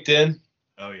morphine kicked in.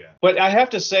 Oh yeah. But I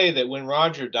have to say that when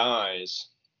Roger dies,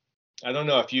 I don't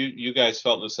know if you guys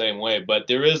felt the same way, but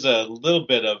there is a little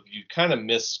bit of, you kind of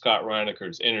miss Scott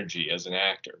Reineker's energy as an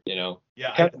actor,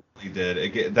 Yeah, I definitely did.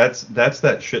 Again, that's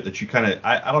that shit that you kind of,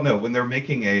 I don't know, when they're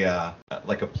making a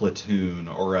like a Platoon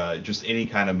or just any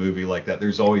kind of movie like that,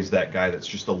 there's always that guy that's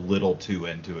just a little too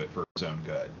into it for his own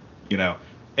good,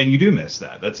 and you do miss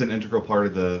that. That's an integral part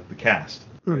of the cast.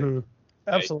 Right? Mm-hmm.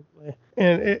 Absolutely.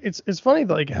 And it's funny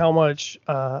like how much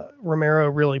Romero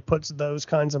really puts those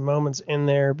kinds of moments in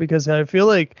there, because I feel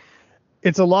like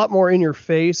it's a lot more in your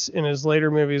face in his later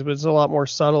movies, but it's a lot more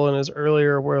subtle in his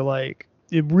earlier, where like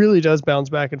it really does bounce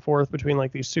back and forth between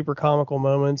like these super comical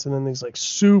moments and then these like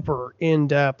super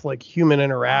in-depth like human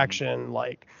interaction,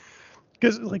 like,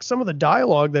 because like some of the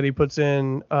dialogue that he puts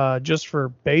in just for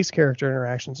base character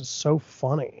interactions is so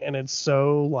funny, and it's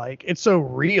so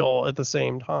real at the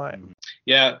same time.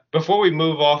 Yeah. Before we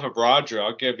move off of Roger,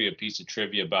 I'll give you a piece of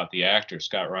trivia about the actor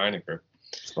Scott Reineker.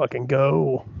 Let's fucking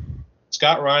go.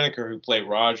 Scott Reineker, who played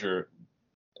Roger,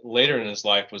 later in his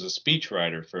life was a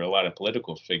speechwriter for a lot of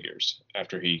political figures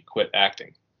after he quit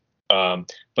acting.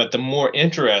 But the more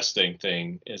interesting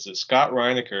thing is that Scott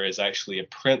Reineker is actually a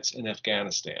prince in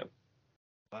Afghanistan.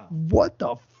 Wow. What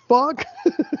the fuck?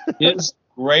 His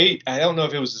I don't know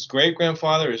if it was his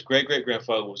great-grandfather or his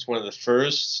great-great-grandfather was one of the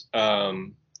first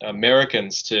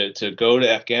Americans to go to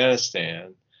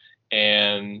Afghanistan,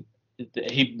 and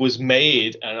he was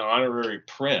made an honorary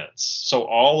prince. So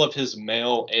all of his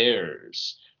male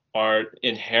heirs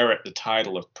inherit the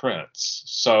title of prince.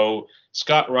 So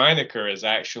Scott Reineker is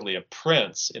actually a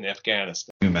prince in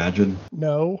Afghanistan. Can you imagine?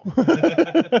 No.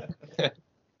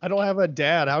 I don't have a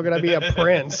dad. How could I be a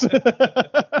prince?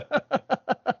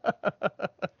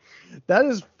 That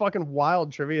is fucking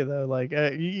wild trivia, though. Like,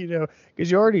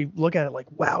 because you already look at it like,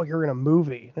 wow, you're in a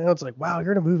movie. Now it's like, wow,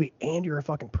 you're in a movie and you're a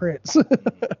fucking prince.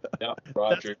 Yeah,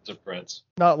 Roger's a prince.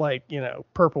 Not like,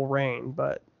 Purple Rain,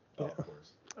 but Of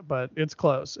course. But it's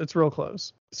close. It's real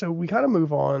close. So we kind of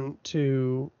move on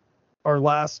to our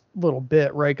last little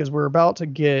bit, right? Because we're about to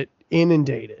get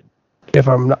inundated, if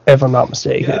I'm not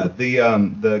mistaken. Yeah,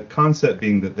 the concept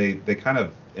being that they kind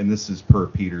of, and this is per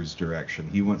Peter's direction,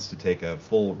 he wants to take a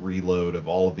full reload of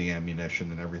all of the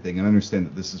ammunition and everything, and understand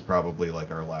that this is probably like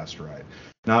our last ride.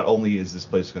 Not only is this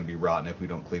place going to be rotten if we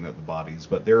don't clean up the bodies,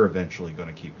 but they're eventually going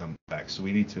to keep coming back, so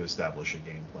we need to establish a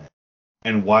game plan.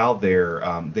 And while they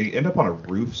end up on a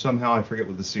roof somehow, I forget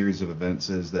what the series of events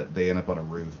is that they end up on a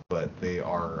roof, but they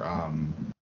are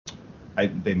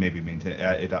they maybe maintain.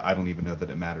 I don't even know that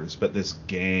it matters. But this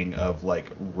gang of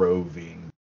like roving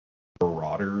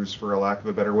marauders, for a lack of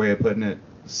a better way of putting it,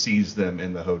 sees them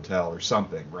in the hotel or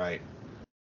something, right?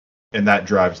 And that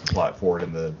drives the plot forward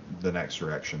in the next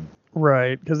direction.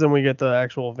 Right, because then we get the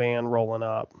actual van rolling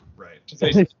up. Right.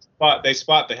 They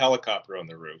spot the helicopter on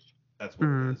the roof. That's what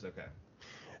it is. Okay.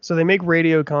 So they make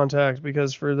radio contact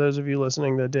because for those of you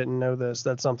listening that didn't know this,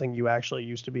 that's something you actually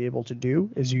used to be able to do.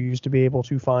 Is you used to be able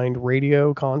to find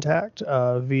radio contact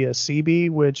via CB,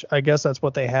 which I guess that's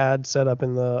what they had set up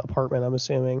in the apartment, I'm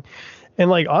assuming. And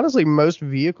like honestly, most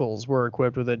vehicles were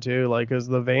equipped with it too. Like, because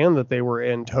the van that they were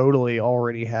in totally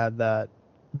already had that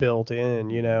built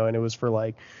in, and it was for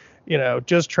like,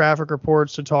 just traffic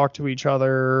reports to talk to each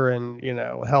other and,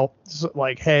 help,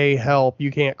 like, hey, help,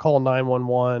 you can't call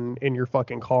 911 in your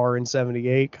fucking car in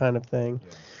 78 kind of thing.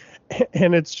 Yeah.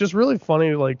 And it's just really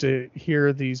funny, like, to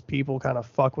hear these people kind of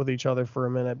fuck with each other for a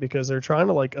minute because they're trying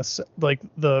to like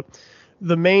the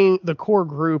core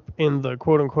group in the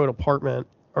quote unquote apartment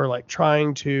are like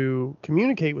trying to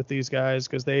communicate with these guys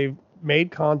because they've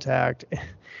made contact.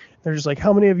 They're just like,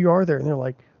 how many of you are there? And they're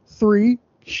like, 3.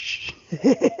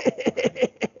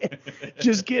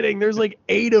 Just kidding. There's like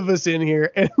 8 of us in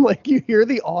here, and like you hear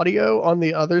the audio on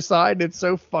the other side, and it's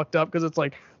so fucked up because it's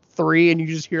like 3, and you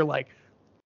just hear like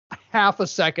half a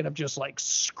second of just like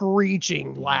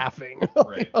screeching laughing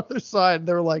on the other side.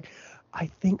 They're like, I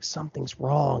think something's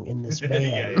wrong in this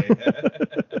van.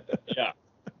 Yeah.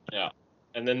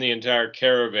 And then the entire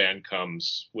caravan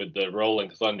comes with the Rolling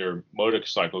Thunder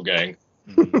motorcycle gang.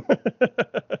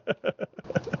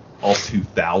 All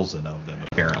 2,000 of them,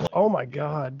 apparently. Oh my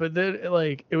god! But then,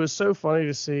 like, it was so funny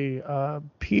to see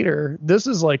Peter. This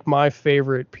is like my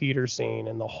favorite Peter scene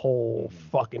in the whole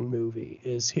fucking movie.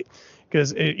 Is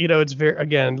because it's very,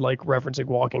 again, like referencing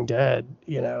Walking Dead,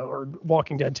 or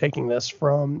Walking Dead taking this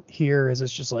from here. Is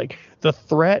it's just like the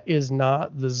threat is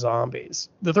not the zombies.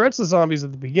 The threat's the zombies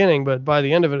at the beginning, but by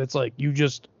the end of it, it's like you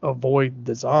just avoid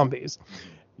the zombies.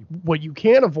 What you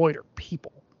can't avoid are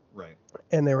people. Right.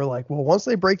 And they were like, well, once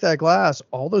they break that glass,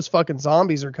 all those fucking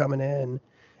zombies are coming in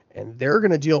and they're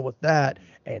going to deal with that.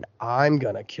 And I'm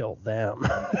going to kill them.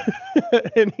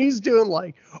 And he's doing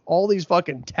like all these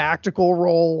fucking tactical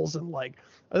roles. And like,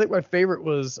 I think my favorite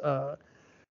was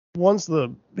once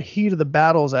the heat of the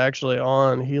battle is actually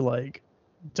on, he like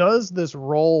does this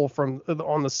roll from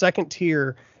on the second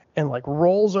tier and like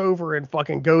rolls over and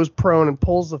fucking goes prone and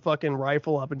pulls the fucking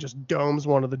rifle up and just domes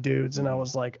one of the dudes. And I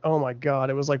was like, oh my God,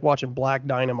 it was like watching Black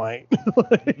Dynamite.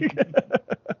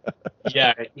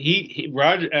 Yeah,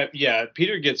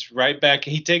 Peter gets right back.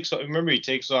 He takes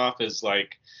off his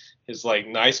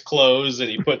nice clothes and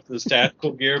he puts his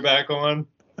tactical gear back on,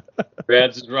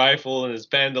 grabs his rifle and his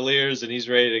bandoliers, and he's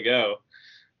ready to go.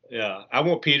 Yeah, I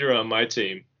want Peter on my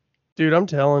team. Dude, I'm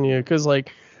telling you, because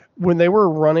like, when they were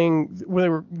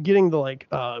getting the like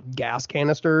gas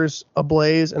canisters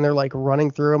ablaze and they're like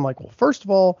running through them, like, well, first of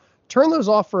all, turn those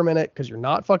off for a minute because you're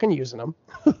not fucking using them.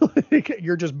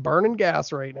 You're just burning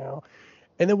gas right now.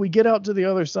 And then we get out to the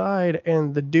other side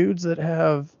and the dudes that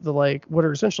have the like what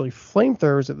are essentially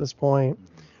flamethrowers at this point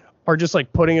are just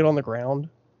like putting it on the ground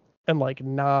and like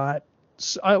not.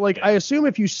 I assume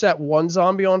if you set one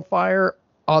zombie on fire,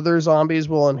 other zombies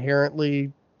will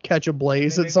inherently catch a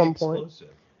blaze at some point. Explosive.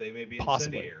 They may be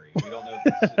incendiary. We don't know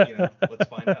if this, let's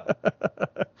find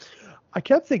out. I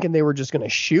kept thinking they were just going to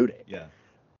shoot it. Yeah.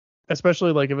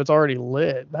 Especially like if it's already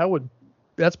lit.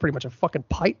 That's pretty much a fucking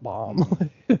pipe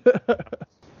bomb.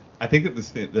 I think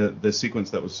that the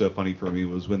sequence that was so funny for me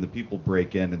was when the people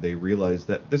break in and they realize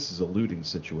that this is a looting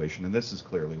situation and this is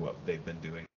clearly what they've been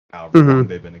doing, however long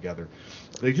they've been together.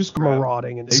 They just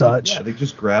marauding and such. They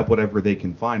just grab whatever they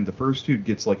can find. The first dude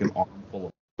gets like an armful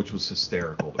of, which was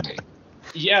hysterical to me.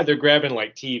 Yeah, they're grabbing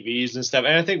like TVs and stuff.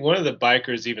 And I think one of the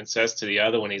bikers even says to the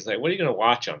other one, he's like, what are you going to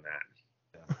watch on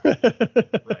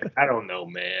that? Right. I don't know,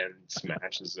 man.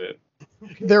 Smashes it.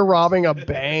 They're robbing a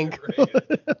bank.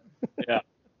 Yeah.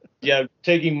 Yeah,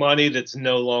 taking money that's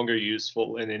no longer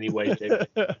useful in any way.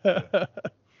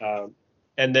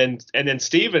 And then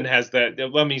Steven has that.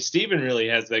 I mean, Steven really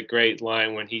has that great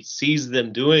line when he sees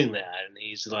them doing that. And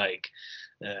he's like,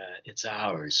 it's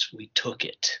ours. We took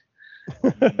it.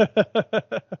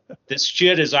 This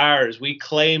shit is ours. We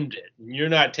claimed it. You're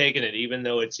not taking it, even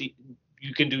though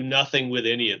you can do nothing with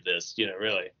any of this,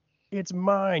 really. It's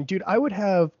mine. Dude, I would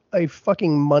have a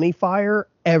fucking money fire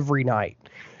every night.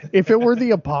 If it were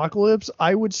the apocalypse,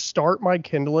 I would start my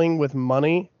kindling with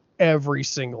money every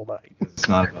single night. It's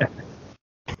not about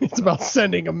It's about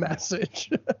sending a message.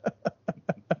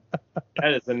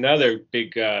 That is another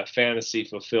big fantasy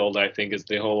fulfilled, I think, is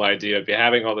the whole idea of you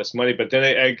having all this money. But then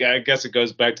I guess it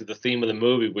goes back to the theme of the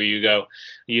movie where you go,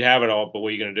 you have it all, but what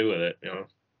are you going to do with it?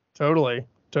 Totally.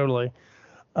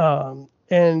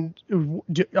 And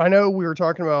I know we were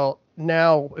talking about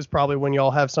now is probably when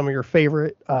y'all have some of your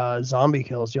favorite zombie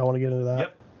kills. Do y'all want to get into that?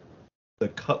 Yep. The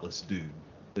cutlass dude.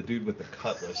 The dude with the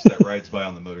cutlass that rides by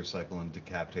on the motorcycle and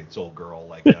decapitates old girl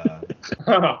like yeah.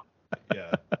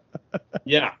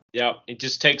 Yeah. It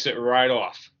just takes it right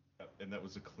off. And that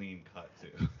was a clean cut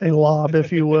too. A lob,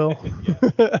 if you will.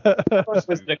 It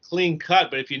was a clean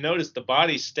cut, but if you notice, the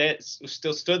body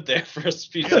still stood there for a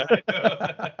few seconds.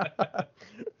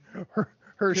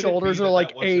 Her shoulders are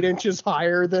like 8 inches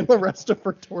higher than the rest of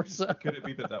her torso. Could it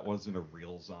be that wasn't a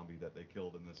real zombie that they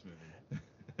killed in this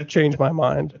movie? Changed my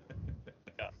mind.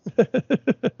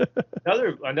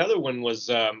 Another one was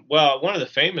one of the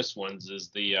famous ones is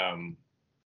the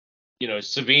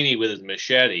Savini with his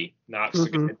machete knocks the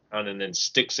guy down and then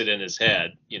sticks it in his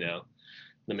head, the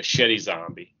machete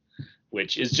zombie,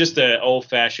 which is just an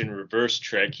old-fashioned reverse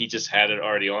trick. He just had it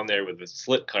already on there with a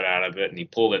slit cut out of it, and he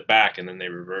pulled it back, and then they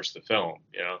reversed the film,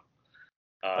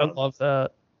 I love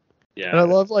that. Yeah. And I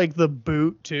love like the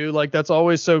boot too. Like that's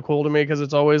always so cool to me because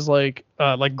it's always like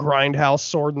Grindhouse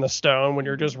Sword in the Stone when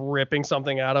you're just ripping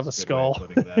something out of a skull.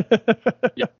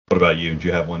 Yeah. What about you? Do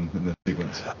you have one in the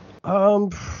sequence?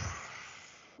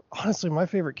 Honestly, my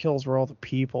favorite kills were all the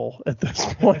people at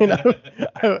this point.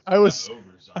 I was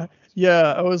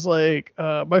like,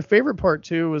 my favorite part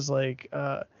too was like,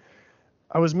 I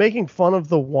was making fun of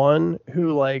the one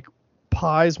who like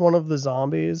pies one of the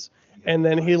zombies. And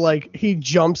then he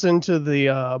jumps into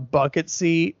the bucket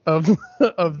seat of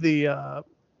the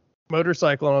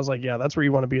motorcycle, and I was like, yeah, that's where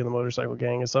you want to be in the motorcycle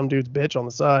gang, is some dude's bitch on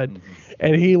the side. Mm-hmm.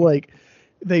 And he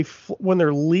when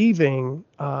they're leaving,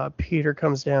 Peter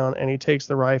comes down and he takes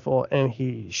the rifle and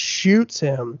he shoots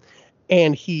him,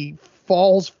 and he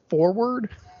falls forward.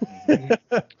 He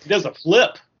does a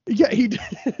flip. Yeah, do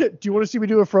you want to see me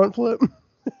do a front flip?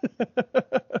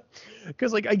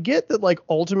 Because I get that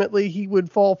ultimately he would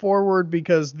fall forward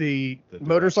because the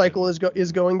motorcycle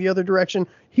is going the other direction.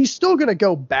 He's still gonna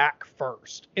go back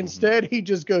first. Instead, he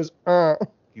just goes.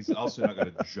 He's also not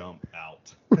gonna jump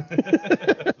out.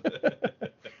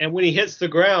 And when he hits the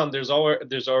ground, there's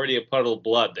already a puddle of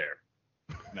blood there.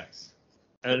 Nice.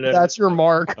 And that's your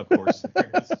mark. Of course.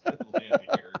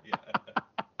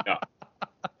 Yeah.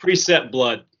 Preset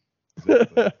blood.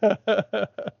 Exactly.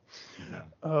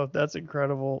 Oh, that's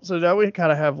incredible. So now we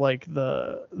kind of have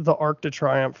the Arc de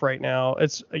Triomphe right now.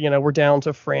 It's, we're down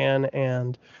to Fran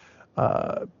and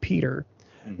Peter,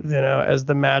 as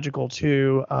the magical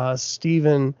two.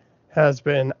 Steven has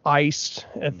been iced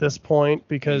at this point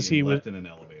because he was left in an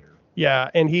elevator. Yeah,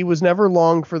 and he was never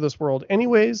long for this world.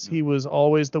 Anyways, he was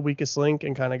always the weakest link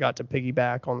and kind of got to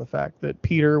piggyback on the fact that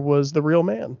Peter was the real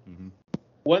man. Mm-hmm.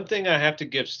 One thing I have to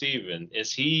give Steven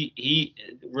is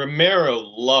Romero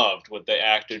loved what the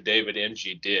actor David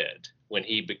M.G. did when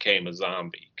he became a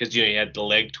zombie, because he had the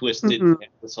leg twisted,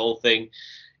 this whole thing,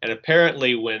 and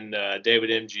apparently when David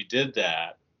M.G. did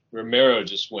that, Romero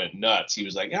just went nuts. He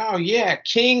was like, "Oh yeah,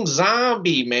 King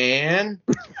Zombie, man."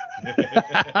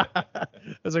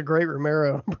 That's a great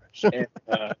Romero impression.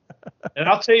 And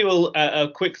I'll tell you a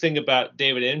quick thing about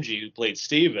David M.G., who played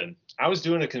Steven. I was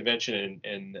doing a convention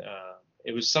in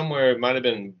it was somewhere, it might have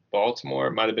been Baltimore,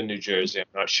 it might have been New Jersey, I'm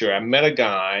not sure. I met a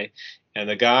guy,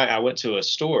 and I went to a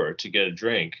store to get a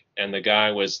drink, and the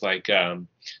guy was like,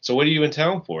 so what are you in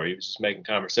town for? He was just making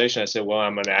conversation. I said, well,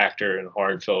 I'm an actor in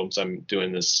horror films. I'm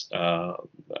doing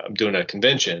I'm doing a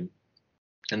convention.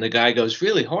 And the guy goes,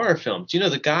 really, horror films?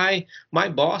 The guy, my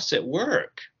boss at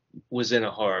work, was in a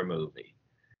horror movie.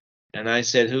 And I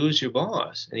said, who's your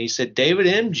boss? And he said, David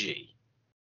M.G.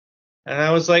 And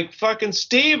I was like, fucking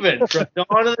Steven from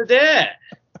Dawn of the Dead.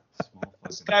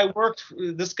 This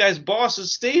guy's boss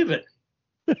is Steven.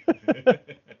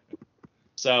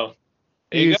 So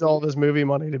he used all of his movie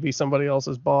money to be somebody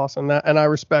else's boss, and I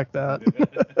respect that.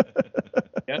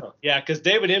 Yeah, because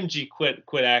David M.G.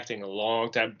 quit acting a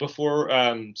long time before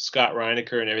Scott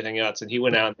Reiniger and everything else, and he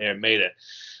went out there and made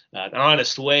an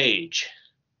honest wage.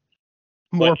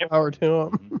 More power to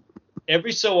him.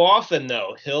 Every so often,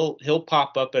 though, he'll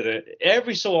pop up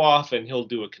every so often he'll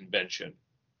do a convention,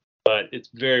 but it's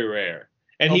very rare.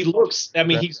 And he looks,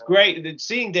 he's great.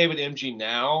 Seeing David M.G.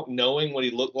 now, knowing what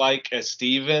he looked like as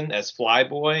Steven, as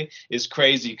Flyboy, is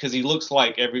crazy, because he looks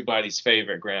like everybody's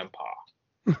favorite grandpa.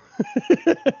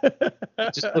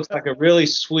 Just looks like a really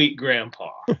sweet grandpa.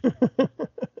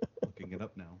 Looking it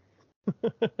up now.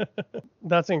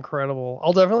 That's incredible.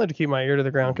 I'll definitely have to keep my ear to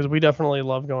the ground because we definitely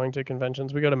love going to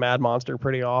conventions. We go to Mad Monster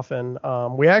pretty often.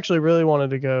 We actually really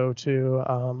wanted to go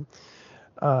to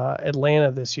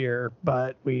Atlanta this year,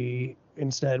 but we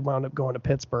instead wound up going to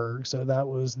Pittsburgh. So that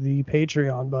was the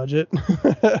Patreon budget.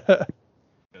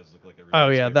 Oh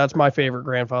yeah, that's my favorite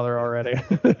grandfather already.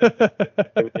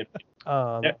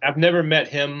 I've never met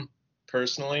him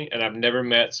personally, and I've never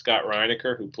met Scott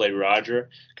Reinecker, who played Roger,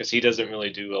 because he doesn't really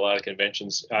do a lot of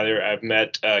conventions either. I've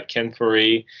met Ken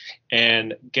Foree,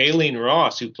 and Galen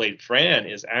Ross, who played Fran,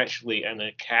 is actually an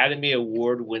Academy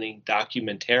Award-winning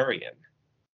documentarian.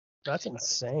 That's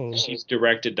insane. She's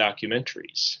directed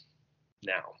documentaries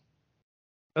now.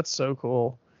 That's so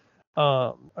cool.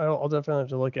 I'll definitely have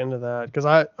to look into that because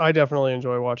I definitely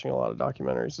enjoy watching a lot of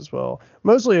documentaries as well.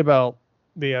 Mostly about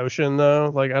the ocean though.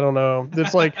 Like I don't know.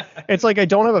 It's like I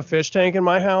don't have a fish tank in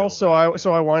my house, so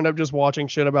I wind up just watching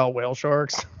shit about whale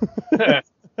sharks. But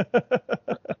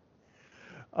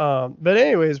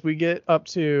anyways, we get up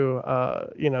to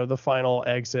the final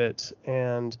exit,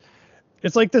 and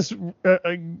it's like this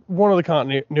one of the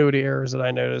continuity errors that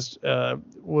I noticed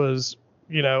was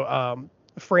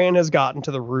Fran has gotten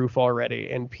to the roof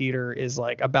already, and Peter is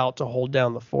like about to hold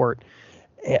down the fort,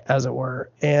 as it were,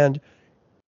 and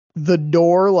the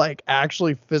door like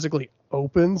actually physically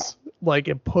opens, like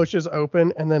it pushes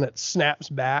open and then it snaps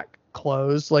back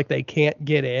closed, like they can't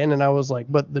get in. And I was like,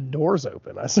 but the door's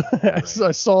open. I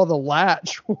saw the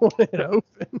latch when it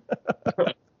opened.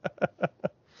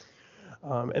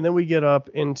 And then we get up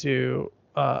into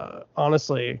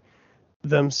honestly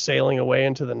them sailing away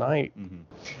into the night.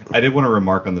 I did want to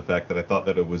remark on the fact that I thought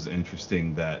that it was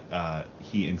interesting that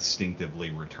he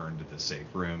instinctively returned to the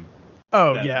safe room.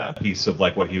 Oh, that piece of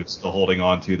like what he was still holding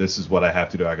on to. This is what I have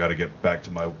to do. I got to get back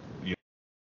to my,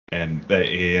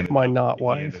 and my not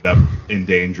wife. Ended up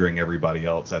endangering everybody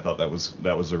else. I thought that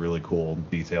was a really cool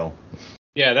detail.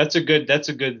 Yeah, that's a good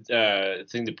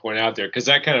thing to point out there, because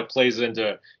that kind of plays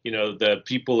into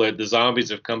the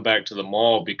zombies have come back to the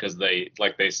mall because they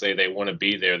say they want to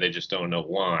be there, they just don't know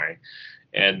why.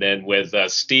 And then with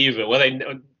Steve,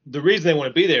 the reason they want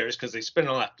to be there is because they spent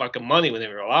all that fucking money when they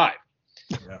were alive.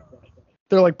 Yeah.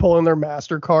 They're like pulling their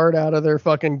MasterCard out of their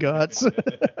fucking guts.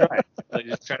 Right. They're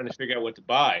just trying to figure out what to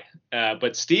buy.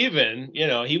 But Steven,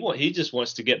 he just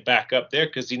wants to get back up there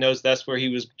because he knows that's where he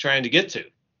was trying to get to.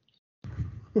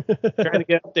 Trying to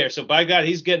get up there. So by God,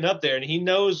 he's getting up there, and he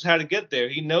knows how to get there.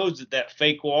 He knows that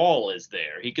fake wall is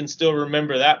there. He can still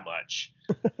remember that much.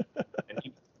 And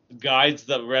he guides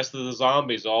the rest of the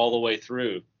zombies all the way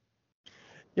through.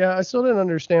 Yeah, I still didn't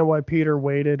understand why Peter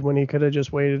waited when he could have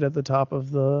just waited at the top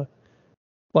of the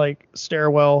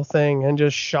stairwell thing and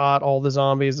just shot all the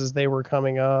zombies as they were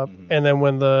coming up. Mm-hmm. And then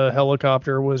when the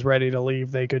helicopter was ready to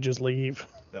leave, they could just leave.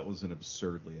 That was an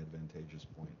absurdly advantageous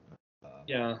point.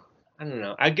 Yeah, I don't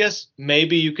know. I guess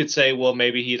maybe you could say, well,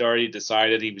 maybe he'd already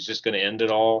decided he was just going to end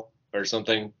it all or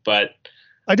something. But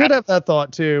I did have that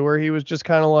thought too, where he was just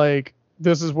kind of like,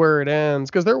 this is where it ends.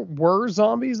 Because there were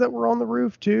zombies that were on the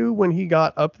roof too when he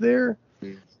got up there.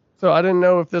 Mm-hmm. So I didn't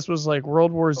know if this was like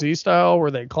World War Z style where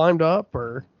they climbed up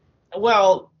or.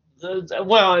 Well,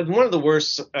 one of the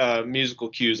worst musical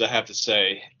cues I have to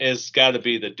say is got to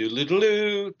be the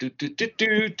do-do-do-do,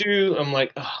 do-do-do-do-do. I'm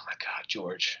like, oh my God,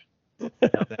 George.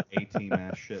 That A-Team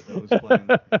ass shit that was playing.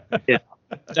 Yeah,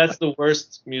 that's the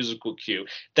worst musical cue.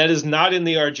 That is not in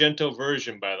the Argento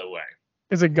version, by the way.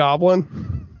 Is it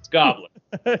Goblin? It's Goblin.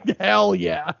 Hell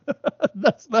yeah.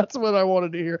 That's what I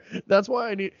wanted to hear. That's why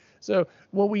I need. So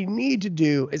what we need to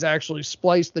do is actually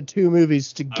splice the two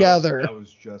movies together. I was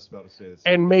just about to say this.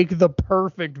 And make the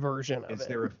perfect version of it. Is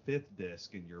there a fifth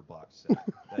disc in your box set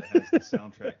that has the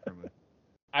soundtrack from it?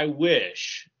 I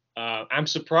wish. I'm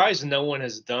surprised no one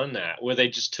has done that, where they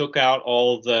just took out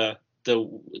all the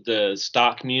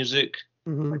stock music,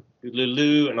 mm-hmm.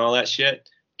 Lulu and all that shit.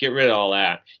 Get rid of all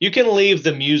that. You can leave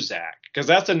the music, because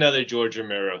that's another George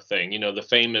Romero thing. The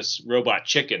famous Robot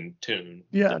Chicken tune.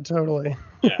 Yeah, totally.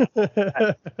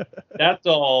 Yeah, that's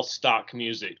all stock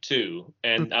music too,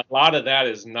 and a lot of that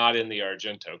is not in the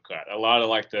Argento cut. A lot of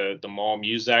like the mall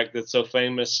music that's so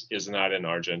famous is not in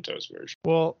Argento's version.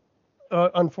 Well,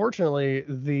 unfortunately,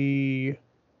 the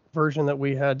version that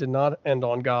we had did not end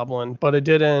on Goblin, but it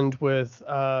did end with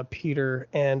Peter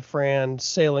and Fran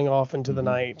sailing off into the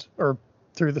night or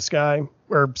through the sky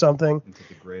or something. Into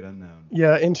the great unknown.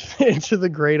 Yeah, into the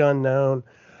great unknown.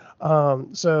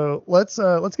 So let's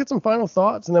get some final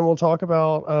thoughts, and then we'll talk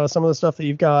about some of the stuff that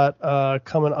you've got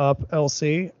coming up,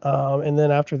 LC. And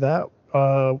then after that,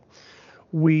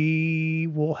 we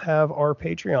will have our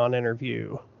Patreon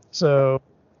interview. So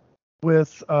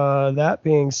With that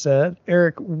being said,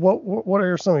 Eric, what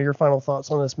are some of your final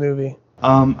thoughts on this movie?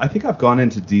 I think I've gone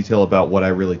into detail about what I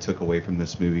really took away from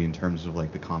this movie in terms of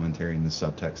like the commentary and the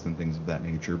subtext and things of that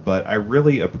nature. But I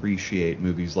really appreciate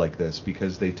movies like this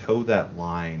because they toe that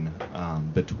line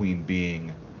between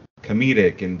being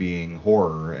comedic and being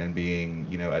horror and being,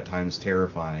 at times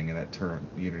terrifying, and at turn,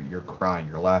 you're crying,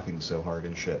 you're laughing so hard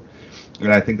and shit.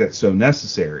 And I think that's so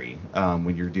necessary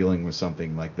when you're dealing with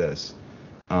something like this.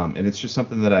 And it's just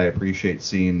something that I appreciate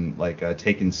seeing, like,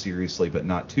 taken seriously, but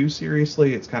not too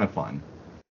seriously. It's kind of fun.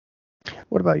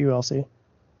 What about you, Elsie?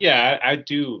 Yeah, I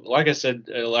do. Like I said,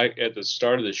 like at the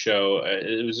start of the show,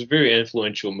 it was a very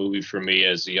influential movie for me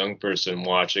as a young person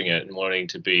watching it and wanting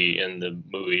to be in the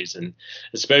movies, and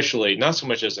especially not so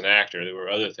much as an actor. There were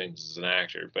other things as an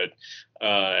actor, but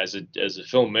as a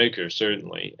filmmaker,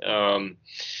 certainly.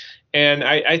 And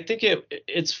I think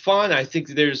it's fun. I think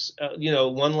there's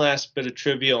one last bit of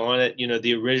trivia on it.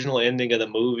 The original ending of the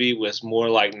movie was more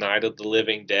like Night of the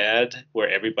Living Dead, where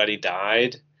everybody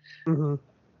died. Mm-hmm.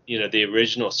 The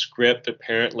original script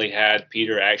apparently had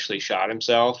Peter actually shot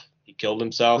himself. He killed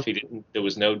himself. He didn't. There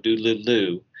was no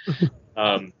doodle-doo.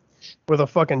 With a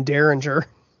fucking Derringer.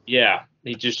 Yeah,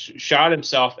 he just shot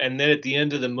himself, and then at the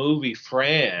end of the movie,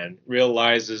 Fran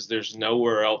realizes there's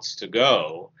nowhere else to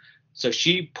go. So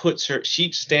she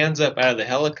stands up out of the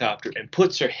helicopter and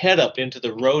puts her head up into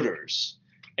the rotors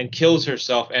and kills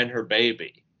herself and her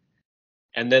baby.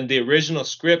 And then the original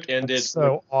script ended. That's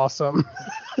so awesome.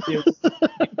 The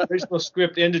original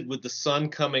script ended with the sun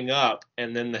coming up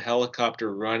and then the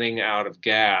helicopter running out of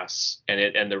gas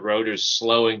and the rotors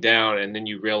slowing down, and then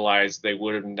you realize they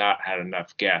would have not had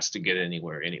enough gas to get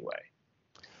anywhere anyway.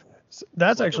 So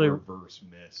that's like actually a reverse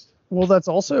mist. Well, that's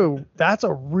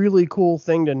a really cool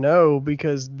thing to know,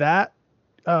 because that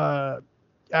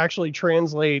actually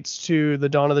translates to the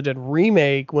Dawn of the Dead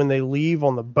remake when they leave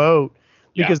on the boat,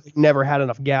 because they never had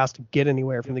enough gas to get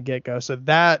anywhere from the get-go. So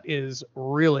that is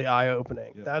really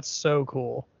eye-opening. Yeah. That's so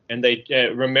cool. And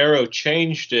Romero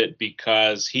changed it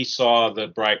because he saw the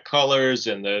bright colors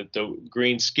and the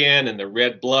green skin and the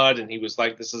red blood, and he was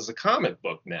like, this is a comic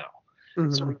book now.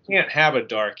 Mm-hmm. So we can't have a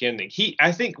dark ending.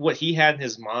 I think what he had in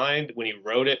his mind when he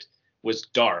wrote it was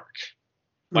dark,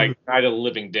 like Night of the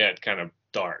Living Dead kind of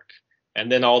dark.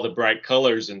 And then all the bright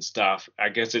colors and stuff, I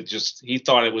guess he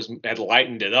thought had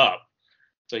lightened it up.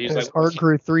 So he's his heart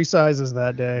grew 3 sizes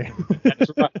that day.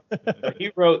 That's right.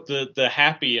 He wrote the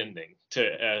happy ending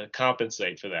to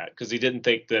compensate for that, because he didn't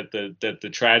think that the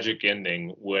tragic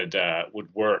ending would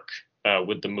work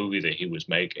with the movie that he was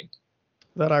making.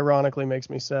 That ironically makes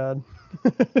me sad.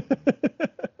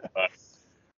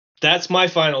 That's my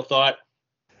final thought.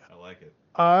 I like it.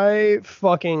 I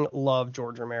fucking love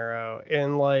George Romero,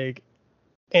 and like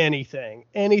anything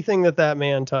that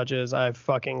man touches, I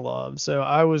fucking love. So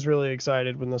I was really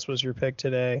excited when this was your pick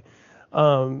today.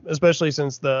 Especially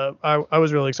since I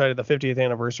was really excited the 50th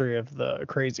anniversary of the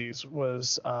Crazies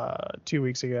was 2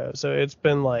 weeks ago. So it's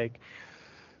been like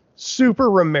super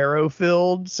Romero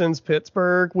filled since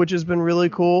Pittsburgh, which has been really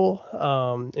cool.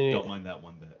 Don't mind that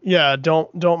one bit. Yeah,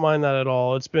 don't mind that at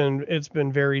all. It's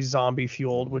been very zombie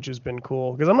fueled, which has been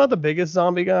cool, because I'm not the biggest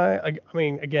zombie guy. I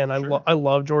mean, again, sure. I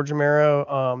love George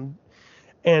Romero.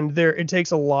 And it takes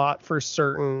a lot for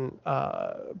certain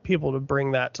people to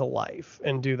bring that to life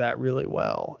and do that really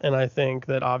well. And I think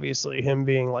that obviously him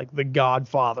being like the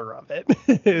godfather of it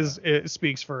it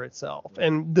speaks for itself.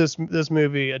 And this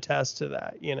movie attests to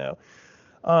that,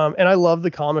 And I love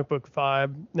the comic book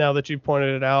vibe, now that you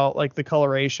pointed it out, like the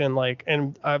coloration,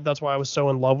 that's why I was so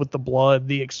in love with the blood,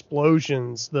 the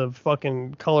explosions, the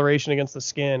fucking coloration against the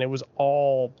skin. It was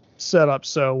all set up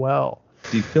so well.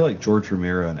 Do you feel like George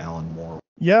Romero and Alan Moore?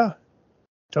 Yeah,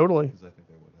 totally. I think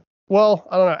they would have. Well,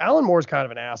 I don't know. Alan Moore's kind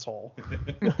of an asshole.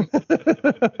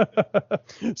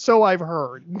 So I've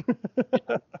heard.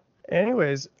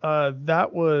 Anyways, that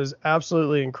was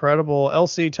absolutely incredible.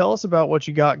 Elsie, tell us about what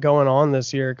you got going on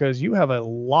this year, because you have a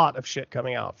lot of shit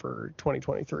coming out for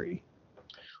 2023.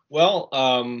 Well,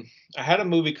 I had a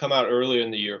movie come out earlier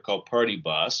in the year called Party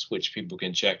Bus, which people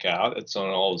can check out. It's on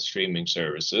all the streaming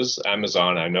services.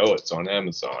 Amazon, I know it's on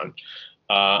Amazon.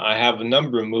 I have a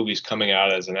number of movies coming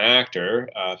out as an actor: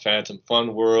 Phantom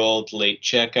Fun World, Late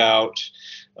Checkout,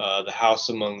 The House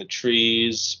Among the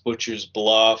Trees, Butcher's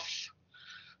Bluff,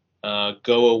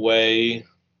 Go Away.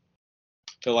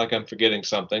 Feel like I'm forgetting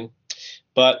something,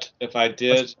 but if I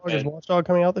did, is Watchdog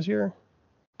coming out this year?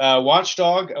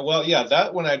 Watchdog, well, yeah,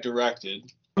 that one I directed.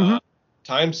 Mm-hmm.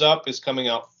 Time's Up is coming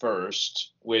out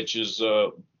first, which is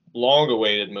a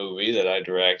long-awaited movie that I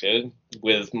directed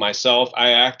with myself.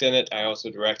 I act in it. I also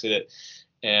directed it.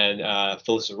 and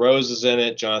Felissa Rose is in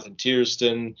it, Jonathan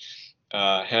Tiersten,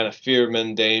 Hannah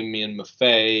Fearman, Damien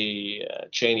Maffei,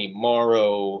 Cheney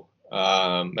Morrow,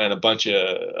 and a bunch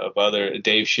of other,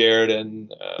 Dave Sheridan.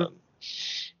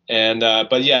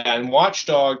 But yeah, and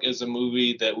Watchdog is a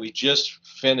movie that we just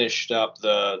finished up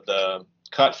the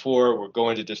cut for. We're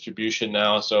going to distribution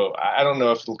now, so I don't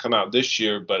know if it'll come out this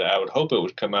year, but I would hope it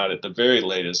would come out at the very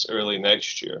latest early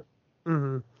next year.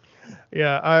 Mm-hmm.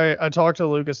 Yeah, I talked to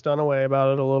Lucas Dunaway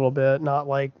about it a little bit, not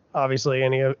like obviously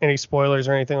any spoilers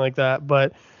or anything like that,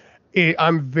 but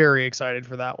I'm very excited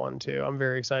for that one too. I'm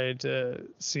very excited to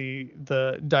see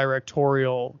the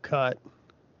directorial cut.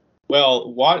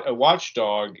 Well,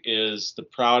 Watchdog is the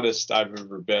proudest I've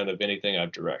ever been of anything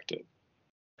I've directed.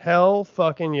 Hell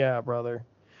fucking yeah, brother.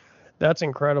 That's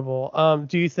incredible.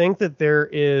 Do you think that there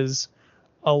is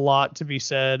a lot to be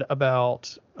said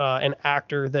about an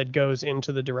actor that goes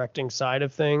into the directing side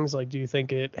of things? Like, do you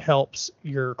think it helps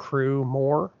your crew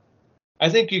more? I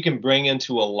think you can bring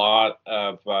into the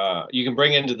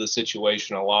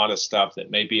situation a lot of stuff that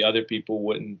maybe other people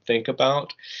wouldn't think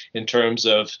about in terms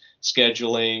of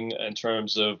scheduling, in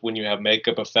terms of when you have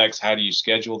makeup effects, how do you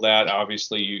schedule that?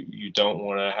 Obviously, you don't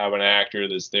want to have an actor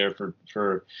that's there for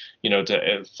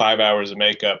to 5 hours of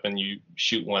makeup and you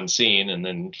shoot one scene and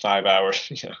then 5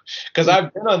 hours, because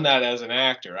I've been on that as an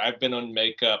actor. I've been on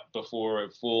makeup before,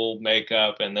 full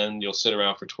makeup, and then you'll sit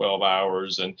around for 12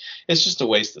 hours and it's just a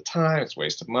waste of time. It's a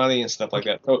waste of money and stuff like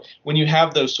that. So when you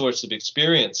have those sorts of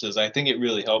experiences, I think it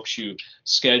really helps you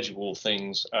schedule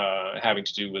things having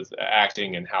to do with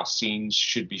acting and how scenes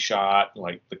should be shot,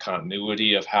 like the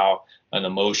continuity of how an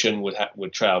emotion would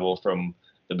travel from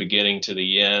the beginning to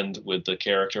the end with the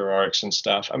character arcs and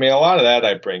stuff. I mean, a lot of that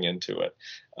I bring into it.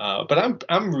 But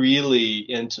I'm really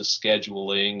into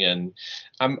scheduling, and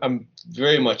I'm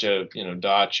very much a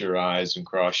dot your I's and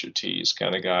cross your T's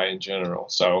kind of guy in general.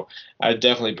 So I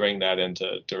definitely bring that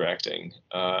into directing.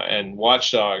 And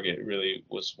Watchdog, it really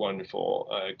was wonderful.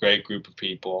 A great group of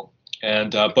people.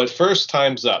 And but first,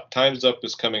 Time's Up. Time's Up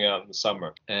is coming out in the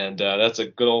summer, and that's a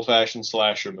good old-fashioned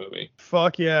slasher movie.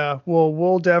 Fuck yeah. Well,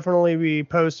 we'll definitely be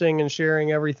posting and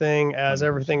sharing everything as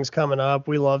everything's coming up.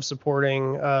 We love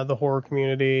supporting the horror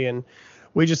community, and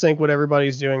we just think what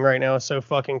everybody's doing right now is so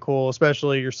fucking cool,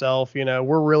 especially yourself.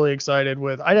 We're really excited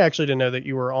I actually didn't know that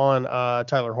you were on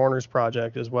Tyler Horner's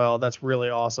project as well. That's really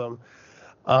awesome.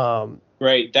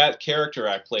 Great. That character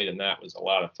I played in that was a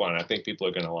lot of fun. I think people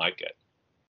are going to like it.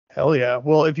 Hell yeah.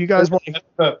 Well, if you guys want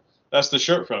to... That's the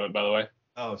shirt from it, by the way.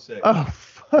 Oh, sick. Oh,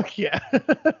 fuck yeah.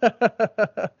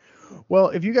 Well,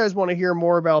 if you guys want to hear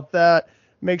more about that,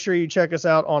 make sure you check us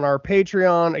out on our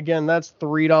Patreon. Again, that's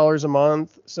 $3 a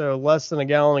month, so less than a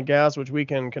gallon of gas, which we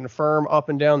can confirm up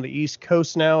and down the East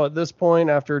Coast now at this point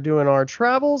after doing our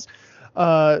travels.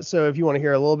 So if you want to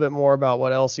hear a little bit more about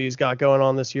what LC's got going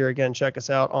on this year, again, check us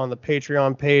out on the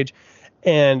Patreon page.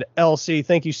 And LC,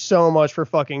 thank you so much for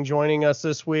fucking joining us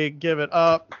this week. Give it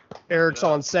up. Eric's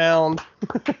on sound.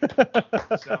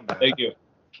 Thank you.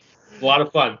 A lot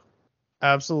of fun.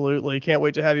 Absolutely. Can't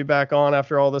wait to have you back on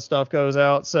after all this stuff goes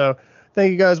out. So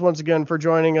thank you guys once again for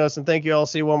joining us. And thank you,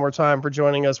 LC, one more time for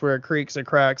joining us. We're at Creeks and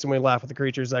Cracks, and we laugh at the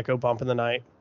creatures that go bump in the night.